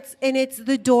up, and it's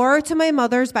the door to my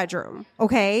mother's bedroom.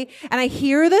 Okay, and I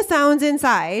hear the sounds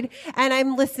inside, and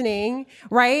I'm listening.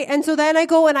 Right, and so then I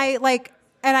go and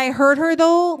And I heard her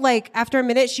though, like after a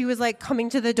minute, she was like coming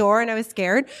to the door and I was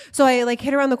scared. So I like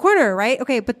hid around the corner, right?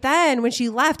 Okay. But then when she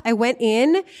left, I went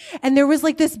in and there was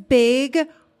like this big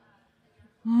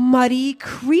muddy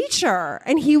creature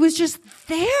and he was just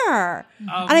there.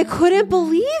 And I couldn't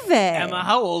believe it. Emma,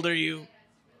 how old are you?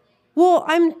 Well,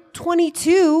 I'm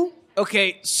 22.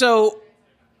 Okay, so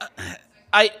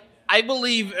I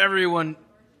believe everyone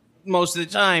most of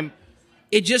the time.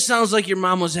 It just sounds like your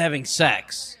mom was having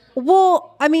sex.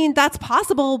 Well, I mean, that's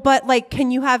possible, but like, can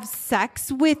you have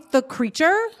sex with the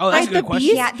creature? Oh, that's like a good the question.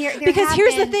 beast? Yeah, there because have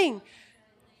here's the been- thing.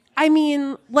 I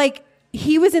mean, like,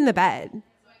 he was in the bed.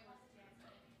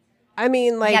 I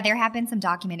mean, like, Yeah, there have been some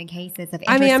documented cases of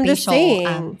I mean, I'm just interspecial,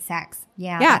 saying. sex.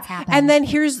 Yeah, yeah. that's happened. And then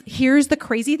here's the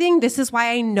crazy thing. This is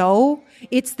why I know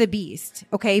it's the beast.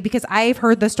 Okay. Because I've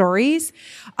heard the stories.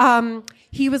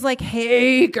 He was like,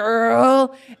 "Hey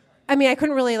girl." I mean, I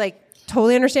couldn't really like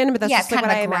totally understand him, but that's Yeah, just like what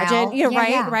kind I of a imagine. growl. You know,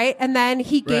 Yeah, right? yeah. And then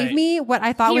he gave me what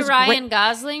I thought He was Ryan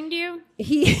Gosling'd you?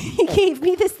 He gave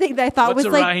me this thing that I thought What's was a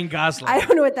like Ryan Gosling? I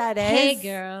don't know what that is. Hey,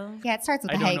 girl. Yeah, it starts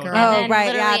with I the don't hey know girl. what Oh, And then right.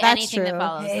 literally Yeah, that's anything true. that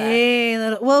follows that. Hey,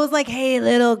 little. Well, it was like, hey,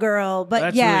 little girl. But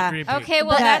That's yeah. really creepy. Okay,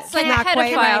 well, that's like not quite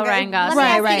pedophile Ryan Let me Gosling.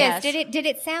 ask you Right. this. Did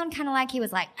it sound kind of like he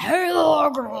was like, hey, little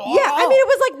girl? Yeah, I mean, it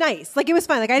was like nice. Like, it was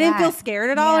fine. Like, I didn't feel Right.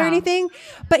 scared at all or Yeah. anything.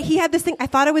 But he had this thing. I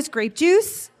thought it was grape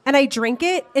juice, and I drank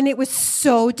it, and it was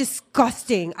so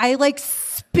disgusting. I like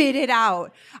spit it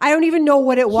out. I don't even know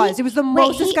what it was. It was the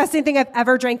most disgusting thing I've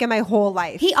ever drank in my whole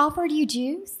life. He offered you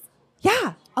juice?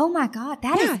 Yeah. Oh my God,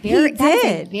 that Yeah, is very he that is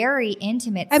a did. very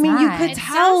intimate. I mean, you sign. could It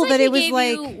tell sounds like that he it was gave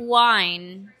like. you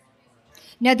wine.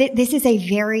 No, this is a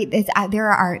very. There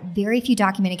are very few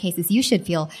documented cases. You should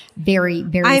feel very,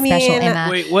 very I special, mean- Emma.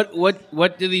 Wait,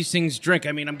 what do these things drink?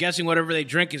 I mean, I'm guessing whatever they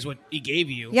drink is what he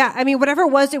gave you. Yeah, I mean, whatever it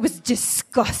was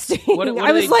disgusting. What I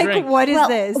do was they like, drink? what is Well,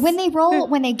 this?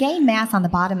 when they gain mass on the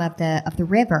bottom of the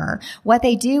river, what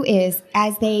they do is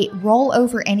as they roll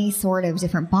over any sort of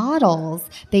different bottles,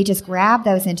 they just grab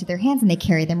those into their hands and they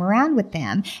carry them around with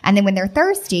them. And then when they're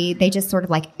thirsty, they just sort of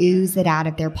like ooze it out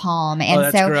of their palm. And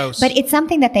that's gross. but it's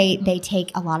something that they take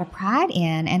a lot of pride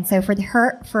in. And so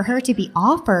for her to be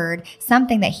offered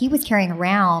something that he was carrying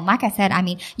around, like I said, I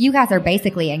mean, you guys are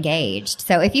basically engaged.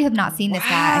 So if you have not seen this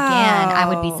guy again, I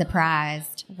would be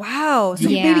surprised. Wow. So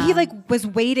Yeah. maybe he like was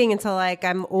waiting until like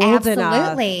I'm old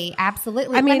enough.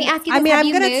 Absolutely. I mean- Let me ask you I this. mean, Have I'm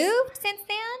you gonna- moved since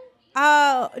then?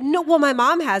 No, well, my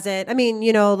mom hasn't. I mean,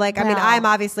 you know, like, I mean, Well. I'm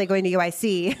obviously going to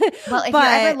UIC. Well, if But,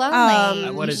 you're ever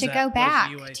lonely, what you is should that? go What is back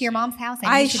UIC? to your mom's house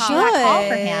and I you should call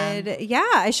for him. should. Yeah,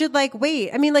 I should like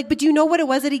wait. I mean, like, but do you know what it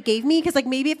was that he gave me? Because like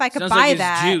maybe if I could Sounds buy like it's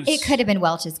that. juice. It could have been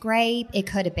Welch's grape. It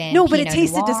could have been No, but it Pinot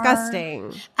tasted Noir.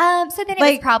 disgusting. So then it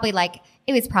Like-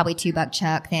 was probably $2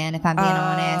 Chuck then, if I'm being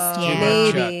honest.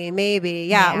 Yeah. Maybe.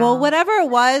 Yeah. Yeah. Well, whatever it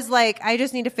was, like, I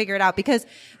just need to figure it out because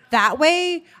that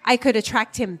way I could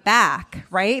attract him back,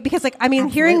 right? Because like, I mean,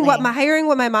 hearing what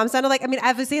my mom sounded like, I mean,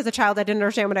 obviously as a child, I didn't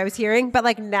understand what I was hearing, but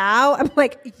like now I'm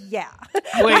like, yeah,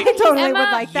 I totally Emma,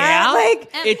 would like that.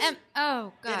 Like, It's-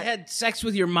 oh It God. had sex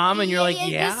with your mom, and you're like,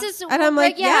 yeah. This is, and I'm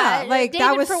like, yeah, like David,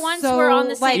 that was for once so, we're on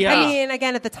the same. like, Yeah. I mean,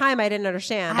 again, at the time I didn't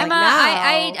understand. Like Emma,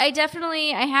 now, I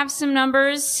definitely I have some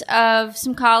numbers of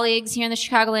some colleagues here in the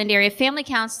Chicagoland area, family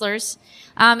counselors.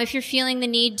 If you're feeling the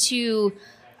need to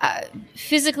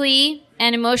physically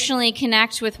and emotionally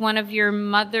connect with one of your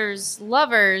mother's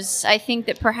lovers, I think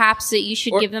that perhaps that you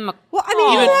should give them a well, I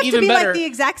mean, you don't have to Even be better. like the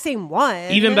exact same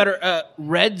one. Even better,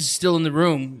 Red's still in the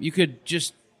room. You could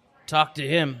just talk to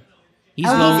him. He's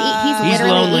Oh, lonely. he's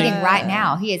literally lonely. eating right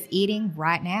now. He is eating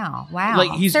right now. Wow.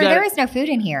 Like, he's Sir, got- there is no food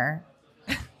in here.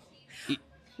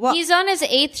 Well- He's on his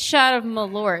 8th shot of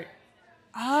Malort.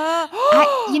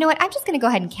 You know what? I'm just going to go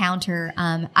ahead and counter.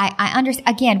 I understand.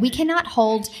 Again, we cannot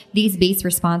hold these beasts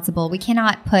responsible. We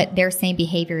cannot put their same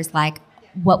behaviors like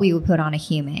what we would put on a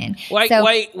human. Why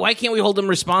can't we hold them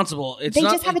responsible? It's They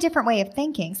not, just have a different way of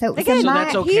thinking. So Again, So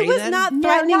that's okay. he was then? not No,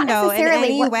 threatening not though in necessarily.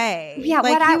 any What- way. Yeah,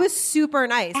 like what he I- was super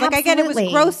nice. Like again, it was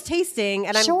Absolutely. gross tasting,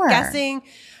 and I'm Sure. guessing.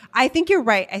 I think you're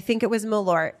right. I think it was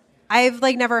Malort. I've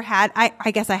like never had.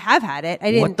 I guess I have had it.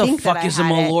 I didn't What the think fuck that I is a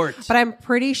had it, Malort? but I'm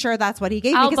pretty sure that's what he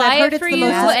gave me I'll because buy I've heard it it's for the you,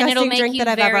 most and it'll disgusting make drink you that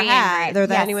I've ever very had, angry. or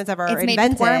that Yes, anyone's ever it's invented. made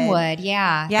with wormwood.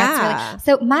 Yeah. Yeah. That's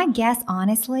really, so my guess,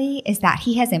 honestly, is that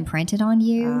he has imprinted on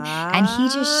you, and he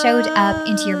just showed up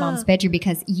into your mom's bedroom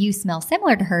because you smell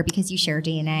similar to her because you share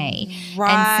DNA.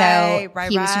 Right, and so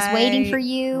he was just waiting for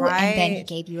you, and then he right.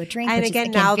 gave you a drink. And which again,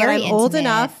 is, now that very I'm old intimate.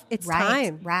 enough, it's right,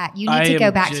 time. Right. You I need to go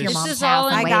am back to your just- mom's This is house all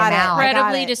and wait got him it. out. I got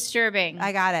incredibly it. disturbing.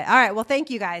 I got it. All right. Well,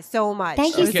 thank you guys so much.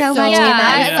 Thank you Okay. so much, Yeah,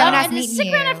 Emma. It's so nice stick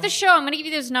meeting around you. after the show. I'm going to give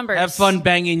you those numbers. Have fun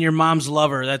banging your mom's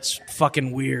lover. That's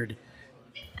fucking weird.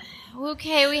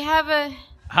 Okay, we have a.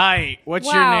 Hi, what's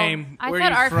Wow. your name? I Where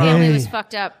thought are you our from? family Hey. was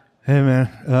fucked up. Hey man,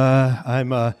 I'm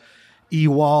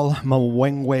Ewal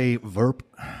Mwengwe Verp.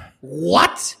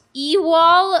 What?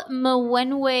 Ewal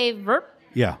Mwenwe Verp.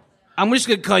 Yeah, I'm just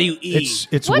gonna call you E.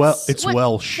 it's What's- what-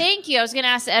 Welsh. Thank you. I was going to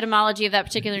ask the etymology of that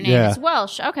particular name. Yeah. It's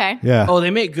Welsh. Okay. Yeah, Oh,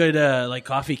 they make good like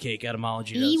coffee cake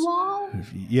etymology. does. Ewal?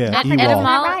 yeah, Not Ewal. etymol- Am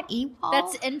I right? Ewal?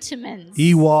 That's Entenmann's.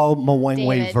 Ewal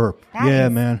Mwengwe David. Verp. That Yeah,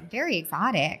 is man. very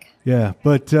exotic. Yeah,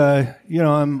 but you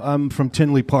know, I'm from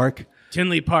Tinley Park.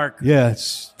 Tinley Park. Yeah,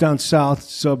 it's down south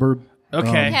suburb.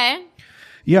 Okay. Okay.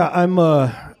 Yeah, I'm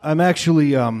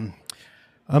actually I'm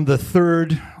the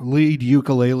third lead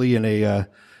ukulele in a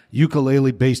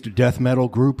ukulele based death metal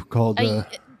group called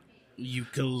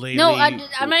Ukulele. No, I'm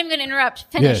not even going to interrupt.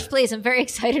 Finish, Yeah. please. I'm very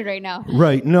excited right now.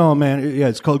 right. No, man. Yeah,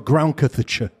 it's called Ground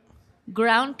Cathedra.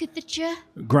 Ground catheter?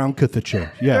 Ground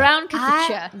catheter. Yeah. Ground I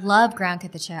catheter. love ground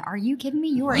catheter. Are you kidding me?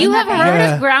 You are You in have that heard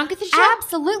band. of ground catheter?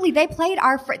 Absolutely. They played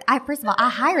first of all, I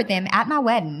hired them at my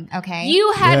wedding, okay?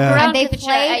 You had Yeah. ground And they catheter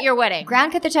played at your wedding.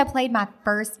 Ground catheter played my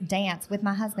first dance with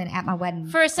my husband at my wedding.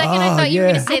 For a second, I thought you were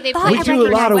yeah. going to say they I thought played We I your do a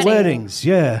first lot of wedding. weddings.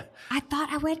 Yeah. I thought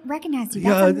I would recognize you.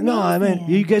 Yeah. That's No, I mean, amazing.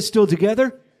 you guys still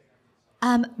together?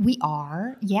 We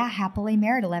are. Yeah, happily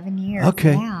married 11 years.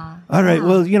 Okay. Yeah. All right.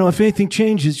 Yeah. Well, if anything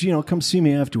changes, come see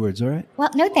me afterwards. All right.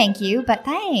 Well, no thank you, but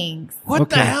thanks. What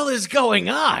the Okay. hell is going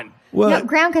on? Well, No,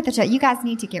 ground catheter, you guys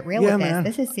need to get real Yeah, with this. man.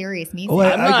 This is serious music. Oh,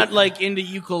 I'm not like into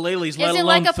ukuleles, let Is it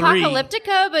alone like three.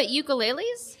 Apocalyptica, but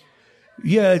ukuleles?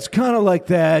 yeah, it's kind of like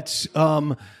that.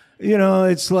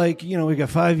 It's like, we got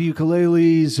 5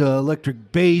 ukuleles,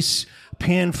 electric bass,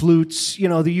 pan flutes,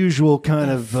 the usual kind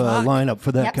of lineup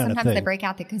for that Yep, kind of sometimes they thing. break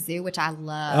out the kazoo, which I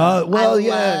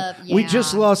love. We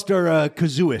just lost our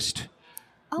kazooist.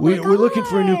 Oh my We're looking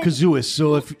for a new God. kazooist.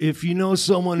 So if you know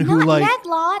someone who Not like, Ned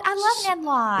Lott. I love Ned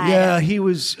Lott. yeah, he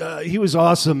was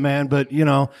awesome, man. But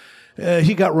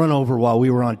he got run over while we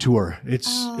were on tour.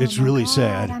 It's really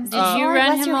sad. Did you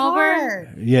run him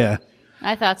over? Yeah,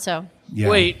 I thought so. yeah.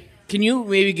 Wait, can you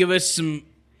maybe give us some,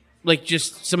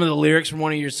 just some of the lyrics from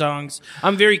one of your songs?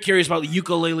 I'm very curious about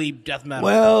ukulele death metal.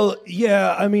 Well,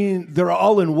 yeah. I mean, they're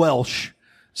all in Welsh.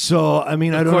 So, I don't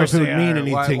know if it would mean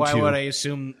anything why to you. would I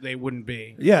assume they wouldn't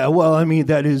be? Yeah, well,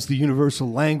 that is the universal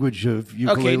language of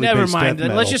ukulele. Okay, never based mind. death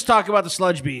Then let's metal. just talk about the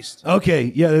Sludge Beast. Okay,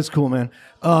 yeah, that's cool, man.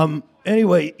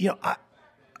 Anyway,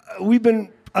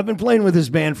 I've been playing with this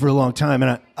band for a long time,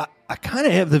 and I kind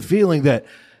of have the feeling that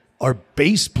our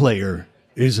bass player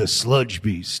is a sludge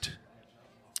beast.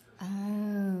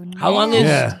 How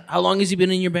long has he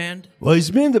been in your band? Well, he's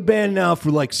been in the band now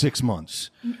for like 6 months.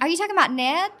 Are you talking about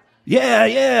Ned?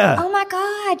 Yeah. Oh my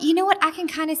God. You know what? I can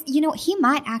kind of, he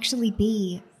might actually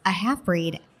be a half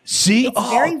breed. See, It's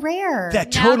very rare.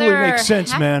 That Now totally they're makes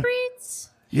sense, man. half-breeds?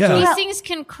 Yeah. These things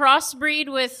can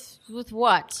crossbreed with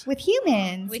what? With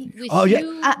humans. With Oh, yeah.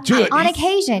 you? Dude, on he's-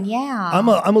 occasion, yeah. I'm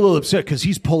a little upset because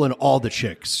he's pulling all the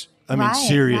chicks. Right,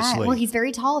 seriously. right. Well, he's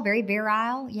very tall, very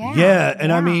virile. Yeah. Yeah, and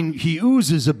yeah. he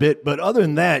oozes a bit, but other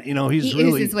than that, he's He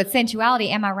really. oozes with sensuality.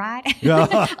 Am I right?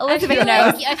 Yeah. Elizabeth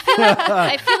knows.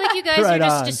 I feel like you guys Right are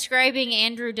just on. describing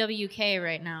Andrew WK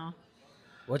right now.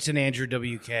 What's an Andrew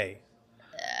WK?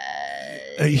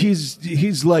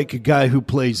 He's like a guy who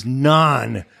plays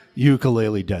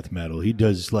non-ukulele death metal. He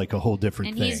does like a whole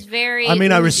different And thing. he's very I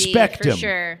oozy, respect for him.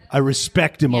 sure. I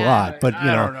respect him a Yeah. lot, but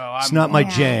I don't know. it's I'm- not my Yeah.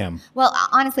 jam. Well,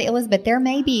 honestly, Elizabeth, there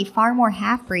may be far more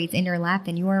half breeds in your life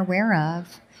than you are aware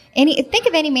of. Think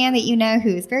of any man that you know who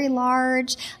is very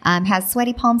large, has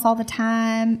sweaty palms all the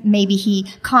time. Maybe he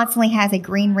constantly has a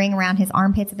green ring around his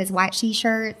armpits of his white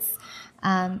t-shirts.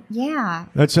 Yeah.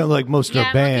 That sounds like most of Yeah, our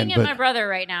I'm band, looking at my but brother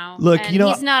right now. Look, and you know-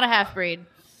 he's not a half breed.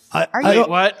 Are Wait, you?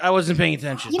 what? I wasn't paying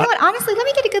attention. You know what? Honestly, let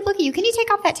me get a good look at you. Can you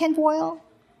take off that tinfoil?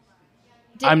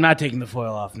 I'm not taking the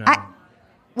foil off now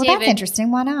Well, David. that's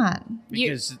interesting. Why not?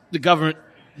 because the government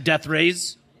death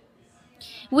rays.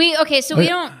 So we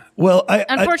don't well, I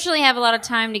unfortunately have a lot of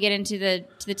time to get into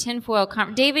the tinfoil.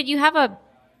 David, you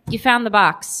found the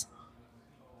box.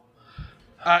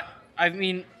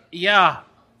 Yeah.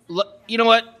 You know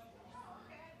what?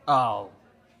 Oh,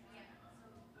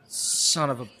 son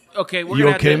of a. Okay, we're You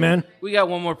gonna okay, have to, man? We got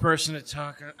one more person to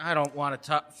talk. I don't want to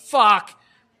talk. Fuck.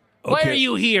 Why Okay. are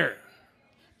you here?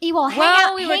 Well, hang Well,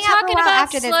 out, we hang were out for a talking while about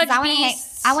after this. 'Cause Sludge I want to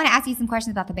Beasts. I want to ask you some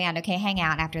questions about the band. Okay, hang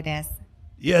out after this.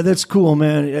 Yeah, that's cool,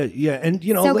 man. Yeah, and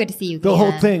So good to see you The whole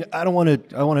again. thing. I want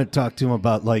to talk to him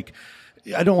about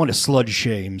I don't want to sludge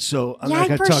shame, so I'm Yeah, not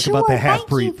going for to talk about the sure. half Thank you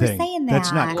breed for thing. saying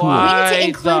That's not that. cool. Why? We need to Why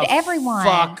include the everyone.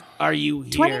 Fuck are you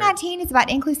here? 2019 is about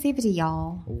inclusivity,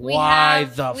 y'all. We Why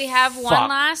have the we have one fuck?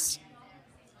 last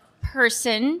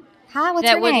person Hi, what's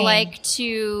that your would name? like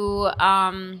to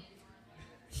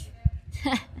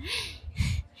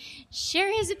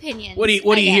share his opinions. What do you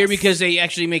I hear? guess. Because they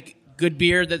actually make good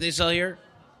beer that they sell here.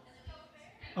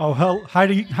 Oh, hell, hi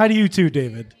to you too,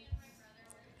 David.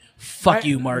 Fuck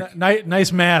you, Mark.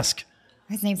 Nice mask.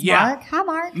 His name's Yeah. Mark. Hi,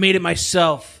 Mark. Made it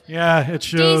myself. Yeah, it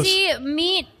shows. Daisy,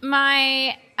 meet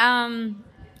my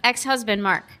ex-husband,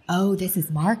 Mark. Oh, this is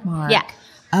Mark. Yeah.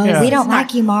 Oh, Yeah. we This don't is Mark.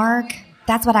 like you, Mark.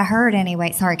 That's what I heard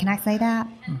anyway. Sorry, can I say that?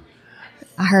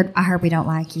 I heard we don't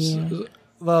like you.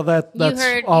 Well, that's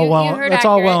heard- all you well. heard That's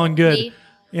all well and good. accurately.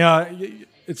 Yeah,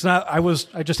 it's not.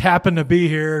 I just happened to be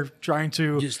here trying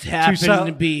to Just happened sell-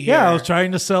 to be Yeah, I here. was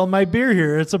trying to sell my beer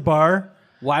here. It's a bar.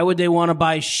 Why would they want to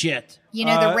buy shit? You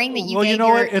know, the ring that you well, gave you know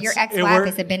your, what? It's- your it ex-wife were-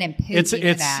 has been in poop. It's You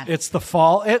know that. it's the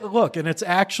fall. Look, and it's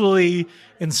actually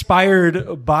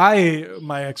inspired by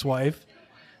my ex-wife.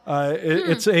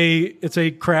 It's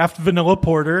a craft vanilla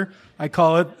porter. I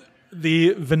call it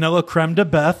the Vanilla Creme de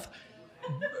Beth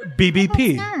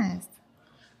BBP, That's nice.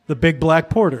 the Big Black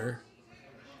Porter.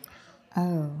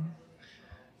 Oh.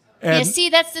 And Yeah, see,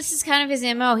 this is kind of his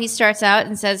MO. He starts out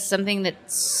and says something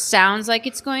that sounds like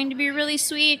it's going to be really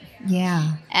sweet,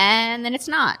 Yeah. and then it's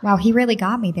not. Wow, he really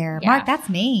got me there. Yeah. Mark, that's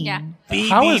mean. Yeah.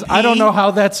 BBP. I don't know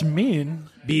how that's mean.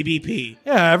 BBP.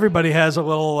 Yeah, everybody has a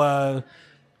little.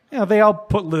 They all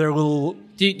put their little.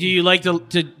 Do you like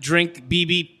to drink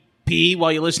BBP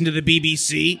while you listen to the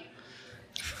BBC?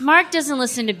 Mark doesn't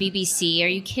listen to BBC. Are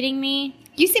you kidding me?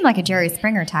 You seem like a Jerry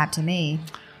Springer type to me.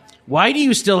 Why do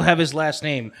you still have his last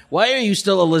name? Why are you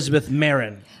still Elizabeth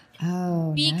Marin?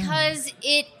 Oh. Because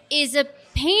it is a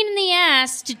pain in the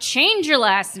ass to change your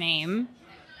last name.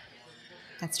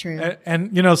 That's true.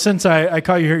 And since I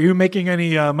caught you here, are you making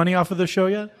any money off of the show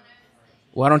yet?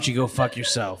 Why don't you go fuck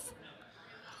yourself?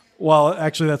 Well,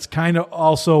 actually, that's kind of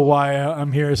also why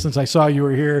I'm here. Since I saw you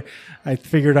were here, I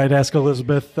figured I'd ask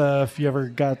Elizabeth if you ever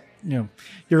got,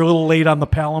 you're a little late on the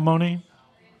palimony.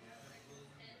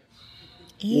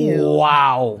 Ew.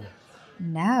 Wow.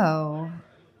 No.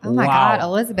 Oh my Wow. God,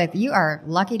 Elizabeth, you are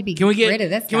lucky to be Can we get rid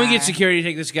of this guy. Can we get security to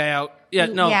take this guy out? Yeah,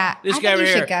 no. Yeah, this I guy think right you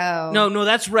here. should go. No,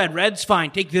 that's Red. Red's fine.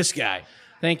 Take this guy.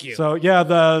 Thank you. So yeah,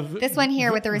 This one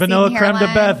here with the receding Vanilla Creme de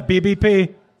hairline. Beth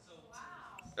BBP.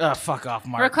 Fuck off,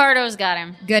 Mark. Ricardo's got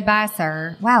him. Goodbye,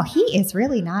 sir. Wow, he is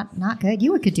really not good.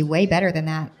 You could do way better than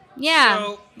that. Yeah.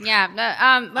 So-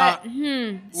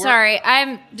 Sorry,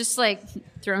 I'm just like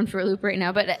thrown for a loop right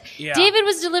now. But Yeah. David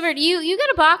was delivered. You got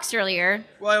a box earlier.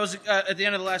 Well, I was at the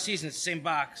end of the last season. It's the same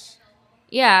box.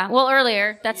 Yeah. Well,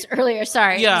 earlier. That's earlier.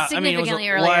 Sorry. Yeah, I mean, it was Significantly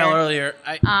a earlier. while earlier.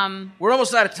 We're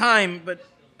almost out of time, but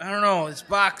I don't know. This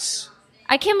box.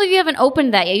 I can't believe you haven't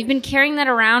opened that yet. You've been carrying that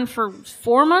around for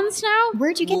 4 months now?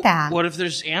 Where'd you get that? What if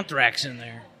there's anthrax in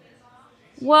there?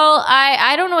 Well,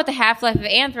 I don't know what the half-life of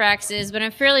anthrax is, but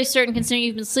I'm fairly certain, considering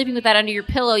you've been sleeping with that under your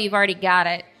pillow, you've already got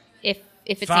it, if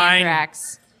it's Fine.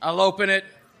 anthrax. I'll open it.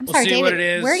 I'm We'll sorry, see David. what it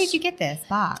is. Where did you get this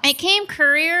box? It came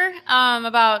courier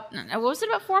about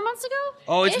 4 months ago?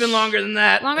 Oh, it's been longer than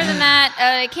that. Longer than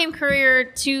that. It came courier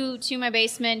to my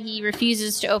basement. He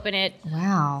refuses to open it.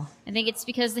 Wow. I think it's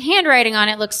because the handwriting on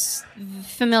it looks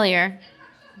familiar.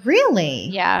 Really?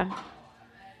 Yeah.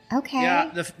 Okay.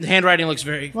 Yeah, the handwriting looks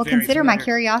very. Well, very consider my familiar.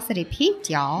 curiosity piqued,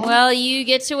 y'all. Well, you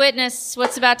get to witness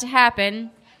what's about to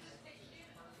happen.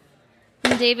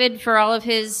 And David, for all of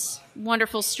his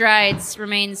wonderful strides,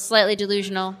 remains slightly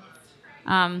delusional.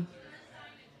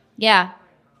 Yeah.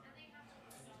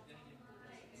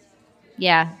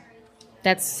 Yeah.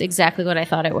 That's exactly what I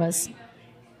thought it was.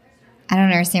 I don't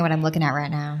understand what I'm looking at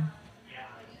right now.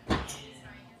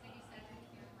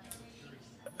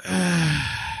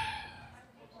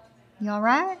 You all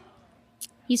right?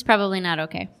 He's probably not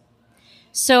okay.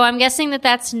 So I'm guessing that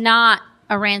that's not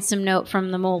a ransom note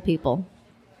from the mole people.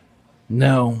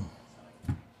 No.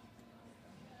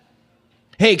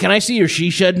 Hey, can I see your she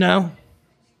shed now?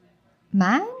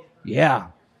 Mine? Yeah.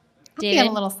 I'm David? feeling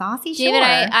a little saucy. David,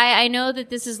 sure. I know that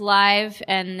this is live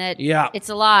and that Yeah. it's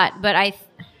a lot, but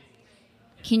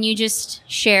can you just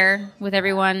share with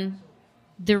everyone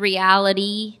the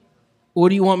reality What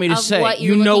do you want me to of say? what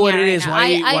you're You know looking what at it right is. now?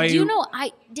 Why I do you... know.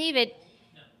 David,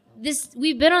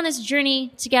 we've been on this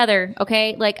journey together.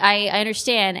 Okay, like I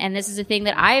understand, and this is a thing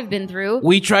that I've been through.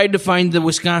 We tried to find the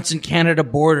Wisconsin-Canada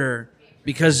border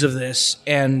because of this,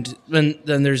 and then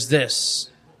there's this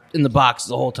in the box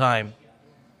the whole time.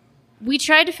 We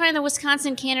tried to find the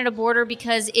Wisconsin-Canada border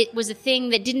because it was a thing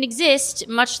that didn't exist,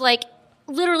 much like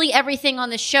literally everything on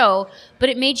the show, but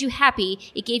it made you happy.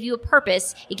 It gave you a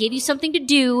purpose. It gave you something to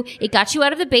do. It got you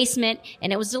out of the basement,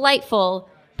 and it was delightful.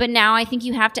 But now I think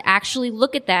you have to actually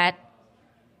look at that,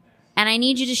 and I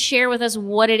need you to share with us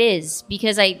what it is,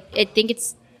 because I think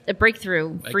it's a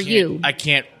breakthrough for you. I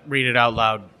can't read it out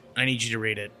loud. I need you to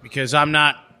read it, because I'm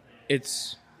not...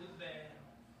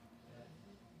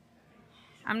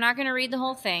 I'm not going to read the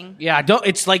whole thing. Yeah, don't.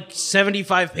 It's like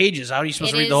 75 pages. How are you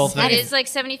supposed to read the whole thing? It is like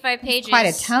 75 pages. quite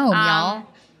a tome, y'all.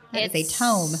 That is It's a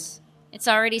tome. It's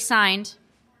already signed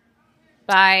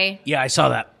by... Yeah, I saw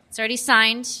that. It's already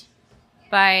signed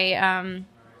by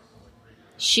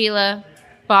Sheila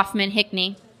Boffman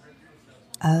Hickney.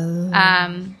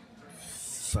 Oh.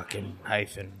 Fucking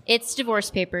hyphen. It's divorce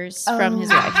papers from his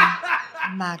wife.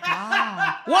 My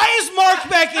God. Why is Mark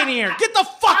back in here? Get the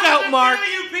fuck out, Mark!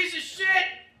 You piece of shit!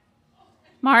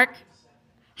 Mark,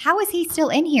 How is he still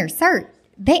in here? Sir,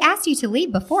 they asked you to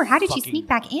leave before. How did you Fucking sneak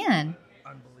back in?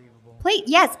 Unbelievable.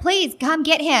 Please, come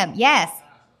get him. Yes.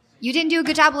 You didn't do a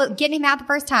good job getting him out the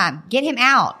first time. Get him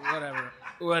out.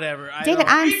 Whatever. David,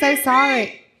 I'm so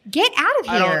sorry. Get out of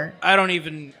here. I don't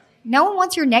even. No one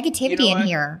wants your negativity You know in what?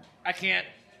 here. I can't.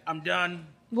 I'm done.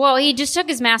 Well, he just took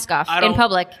his mask off in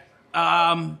public.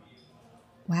 Wow.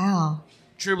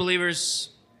 True believers.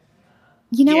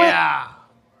 You know Yeah. what?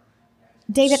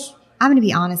 David, I'm going to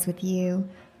be honest with you.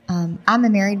 I'm a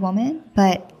married woman,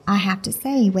 but I have to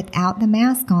say, without the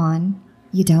mask on,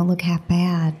 you don't look half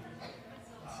bad.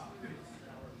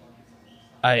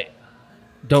 I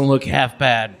don't look half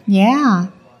bad. Yeah.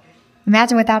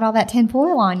 Imagine without all that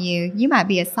tinfoil on you. You might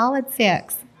be a solid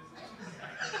 6.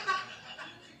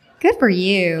 Good for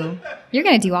you. You're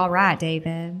going to do all right,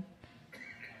 David.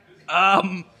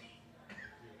 A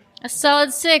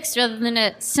solid 6 rather than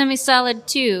a semi-solid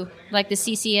 2, like the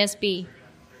CCSB.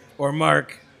 Or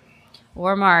Mark.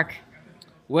 Or Mark.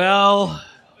 Well,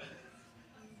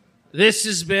 this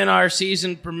has been our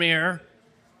season premiere.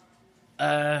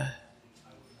 I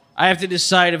have to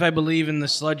decide if I believe in the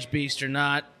Sludge Beast or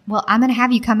not. Well, I'm going to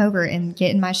have you come over and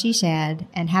get in my she shed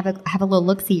and have a little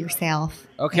look-see yourself.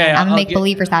 Okay. And I'm going to make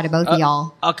believers out of both of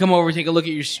y'all. I'll come over, take a look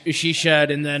at your she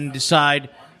shed, and then decide.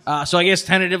 So I guess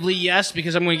tentatively yes,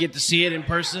 because I'm going to get to see it in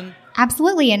person.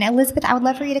 Absolutely. And Elizabeth, I would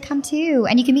love for you to come too.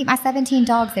 And you can meet my 17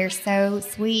 dogs. They're so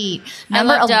sweet. I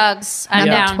love dogs. I'm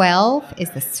number down. 12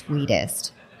 is the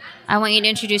sweetest. I want you to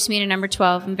introduce me to number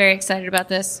 12. I'm very excited about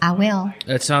this. I will.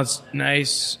 That sounds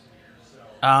nice.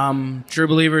 True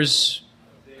believers,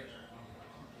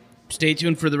 stay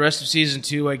tuned for the rest of season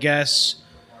 2, I guess.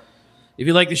 If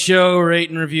you like the show, rate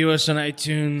and review us on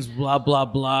iTunes, blah, blah,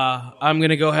 blah. I'm going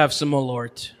to go have some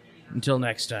Malort. Until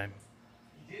next time.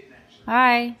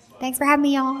 Bye. Thanks for having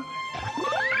me, y'all.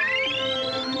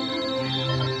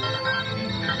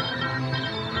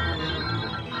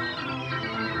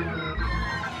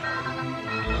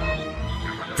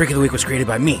 Freak of the Week was created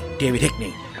by me, David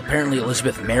Hickney. Apparently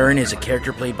Elizabeth Marin is a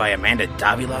character played by Amanda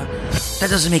Davila. That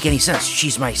doesn't make any sense.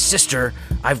 She's my sister.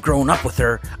 I've grown up with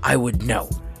her. I would know.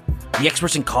 The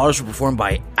experts and callers were performed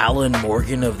by Alan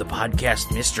Morgan of the podcast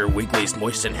Mr. Wiggly's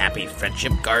Moist and Happy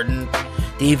Friendship Garden,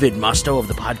 David Musto of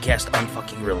the podcast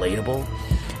Unfucking Relatable,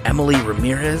 Emily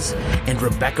Ramirez, and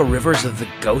Rebecca Rivers of the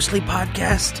Ghostly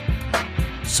podcast.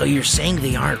 So you're saying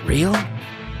they aren't real?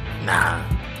 Nah.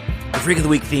 The Freak of the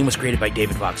Week theme was created by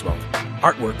David Voxwell.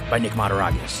 Artwork by Nick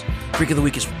Mataragas. Freak of the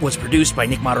Week was produced by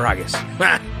Nick Mataragas.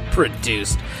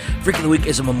 Produced. Freak of the Week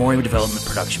is a Memoriam Development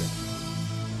production.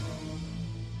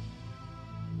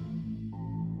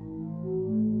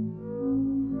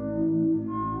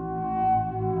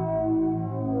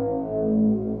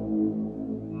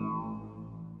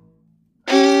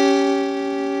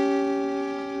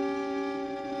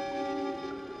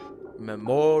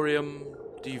 Memoriam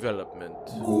Development.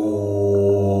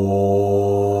 Oh.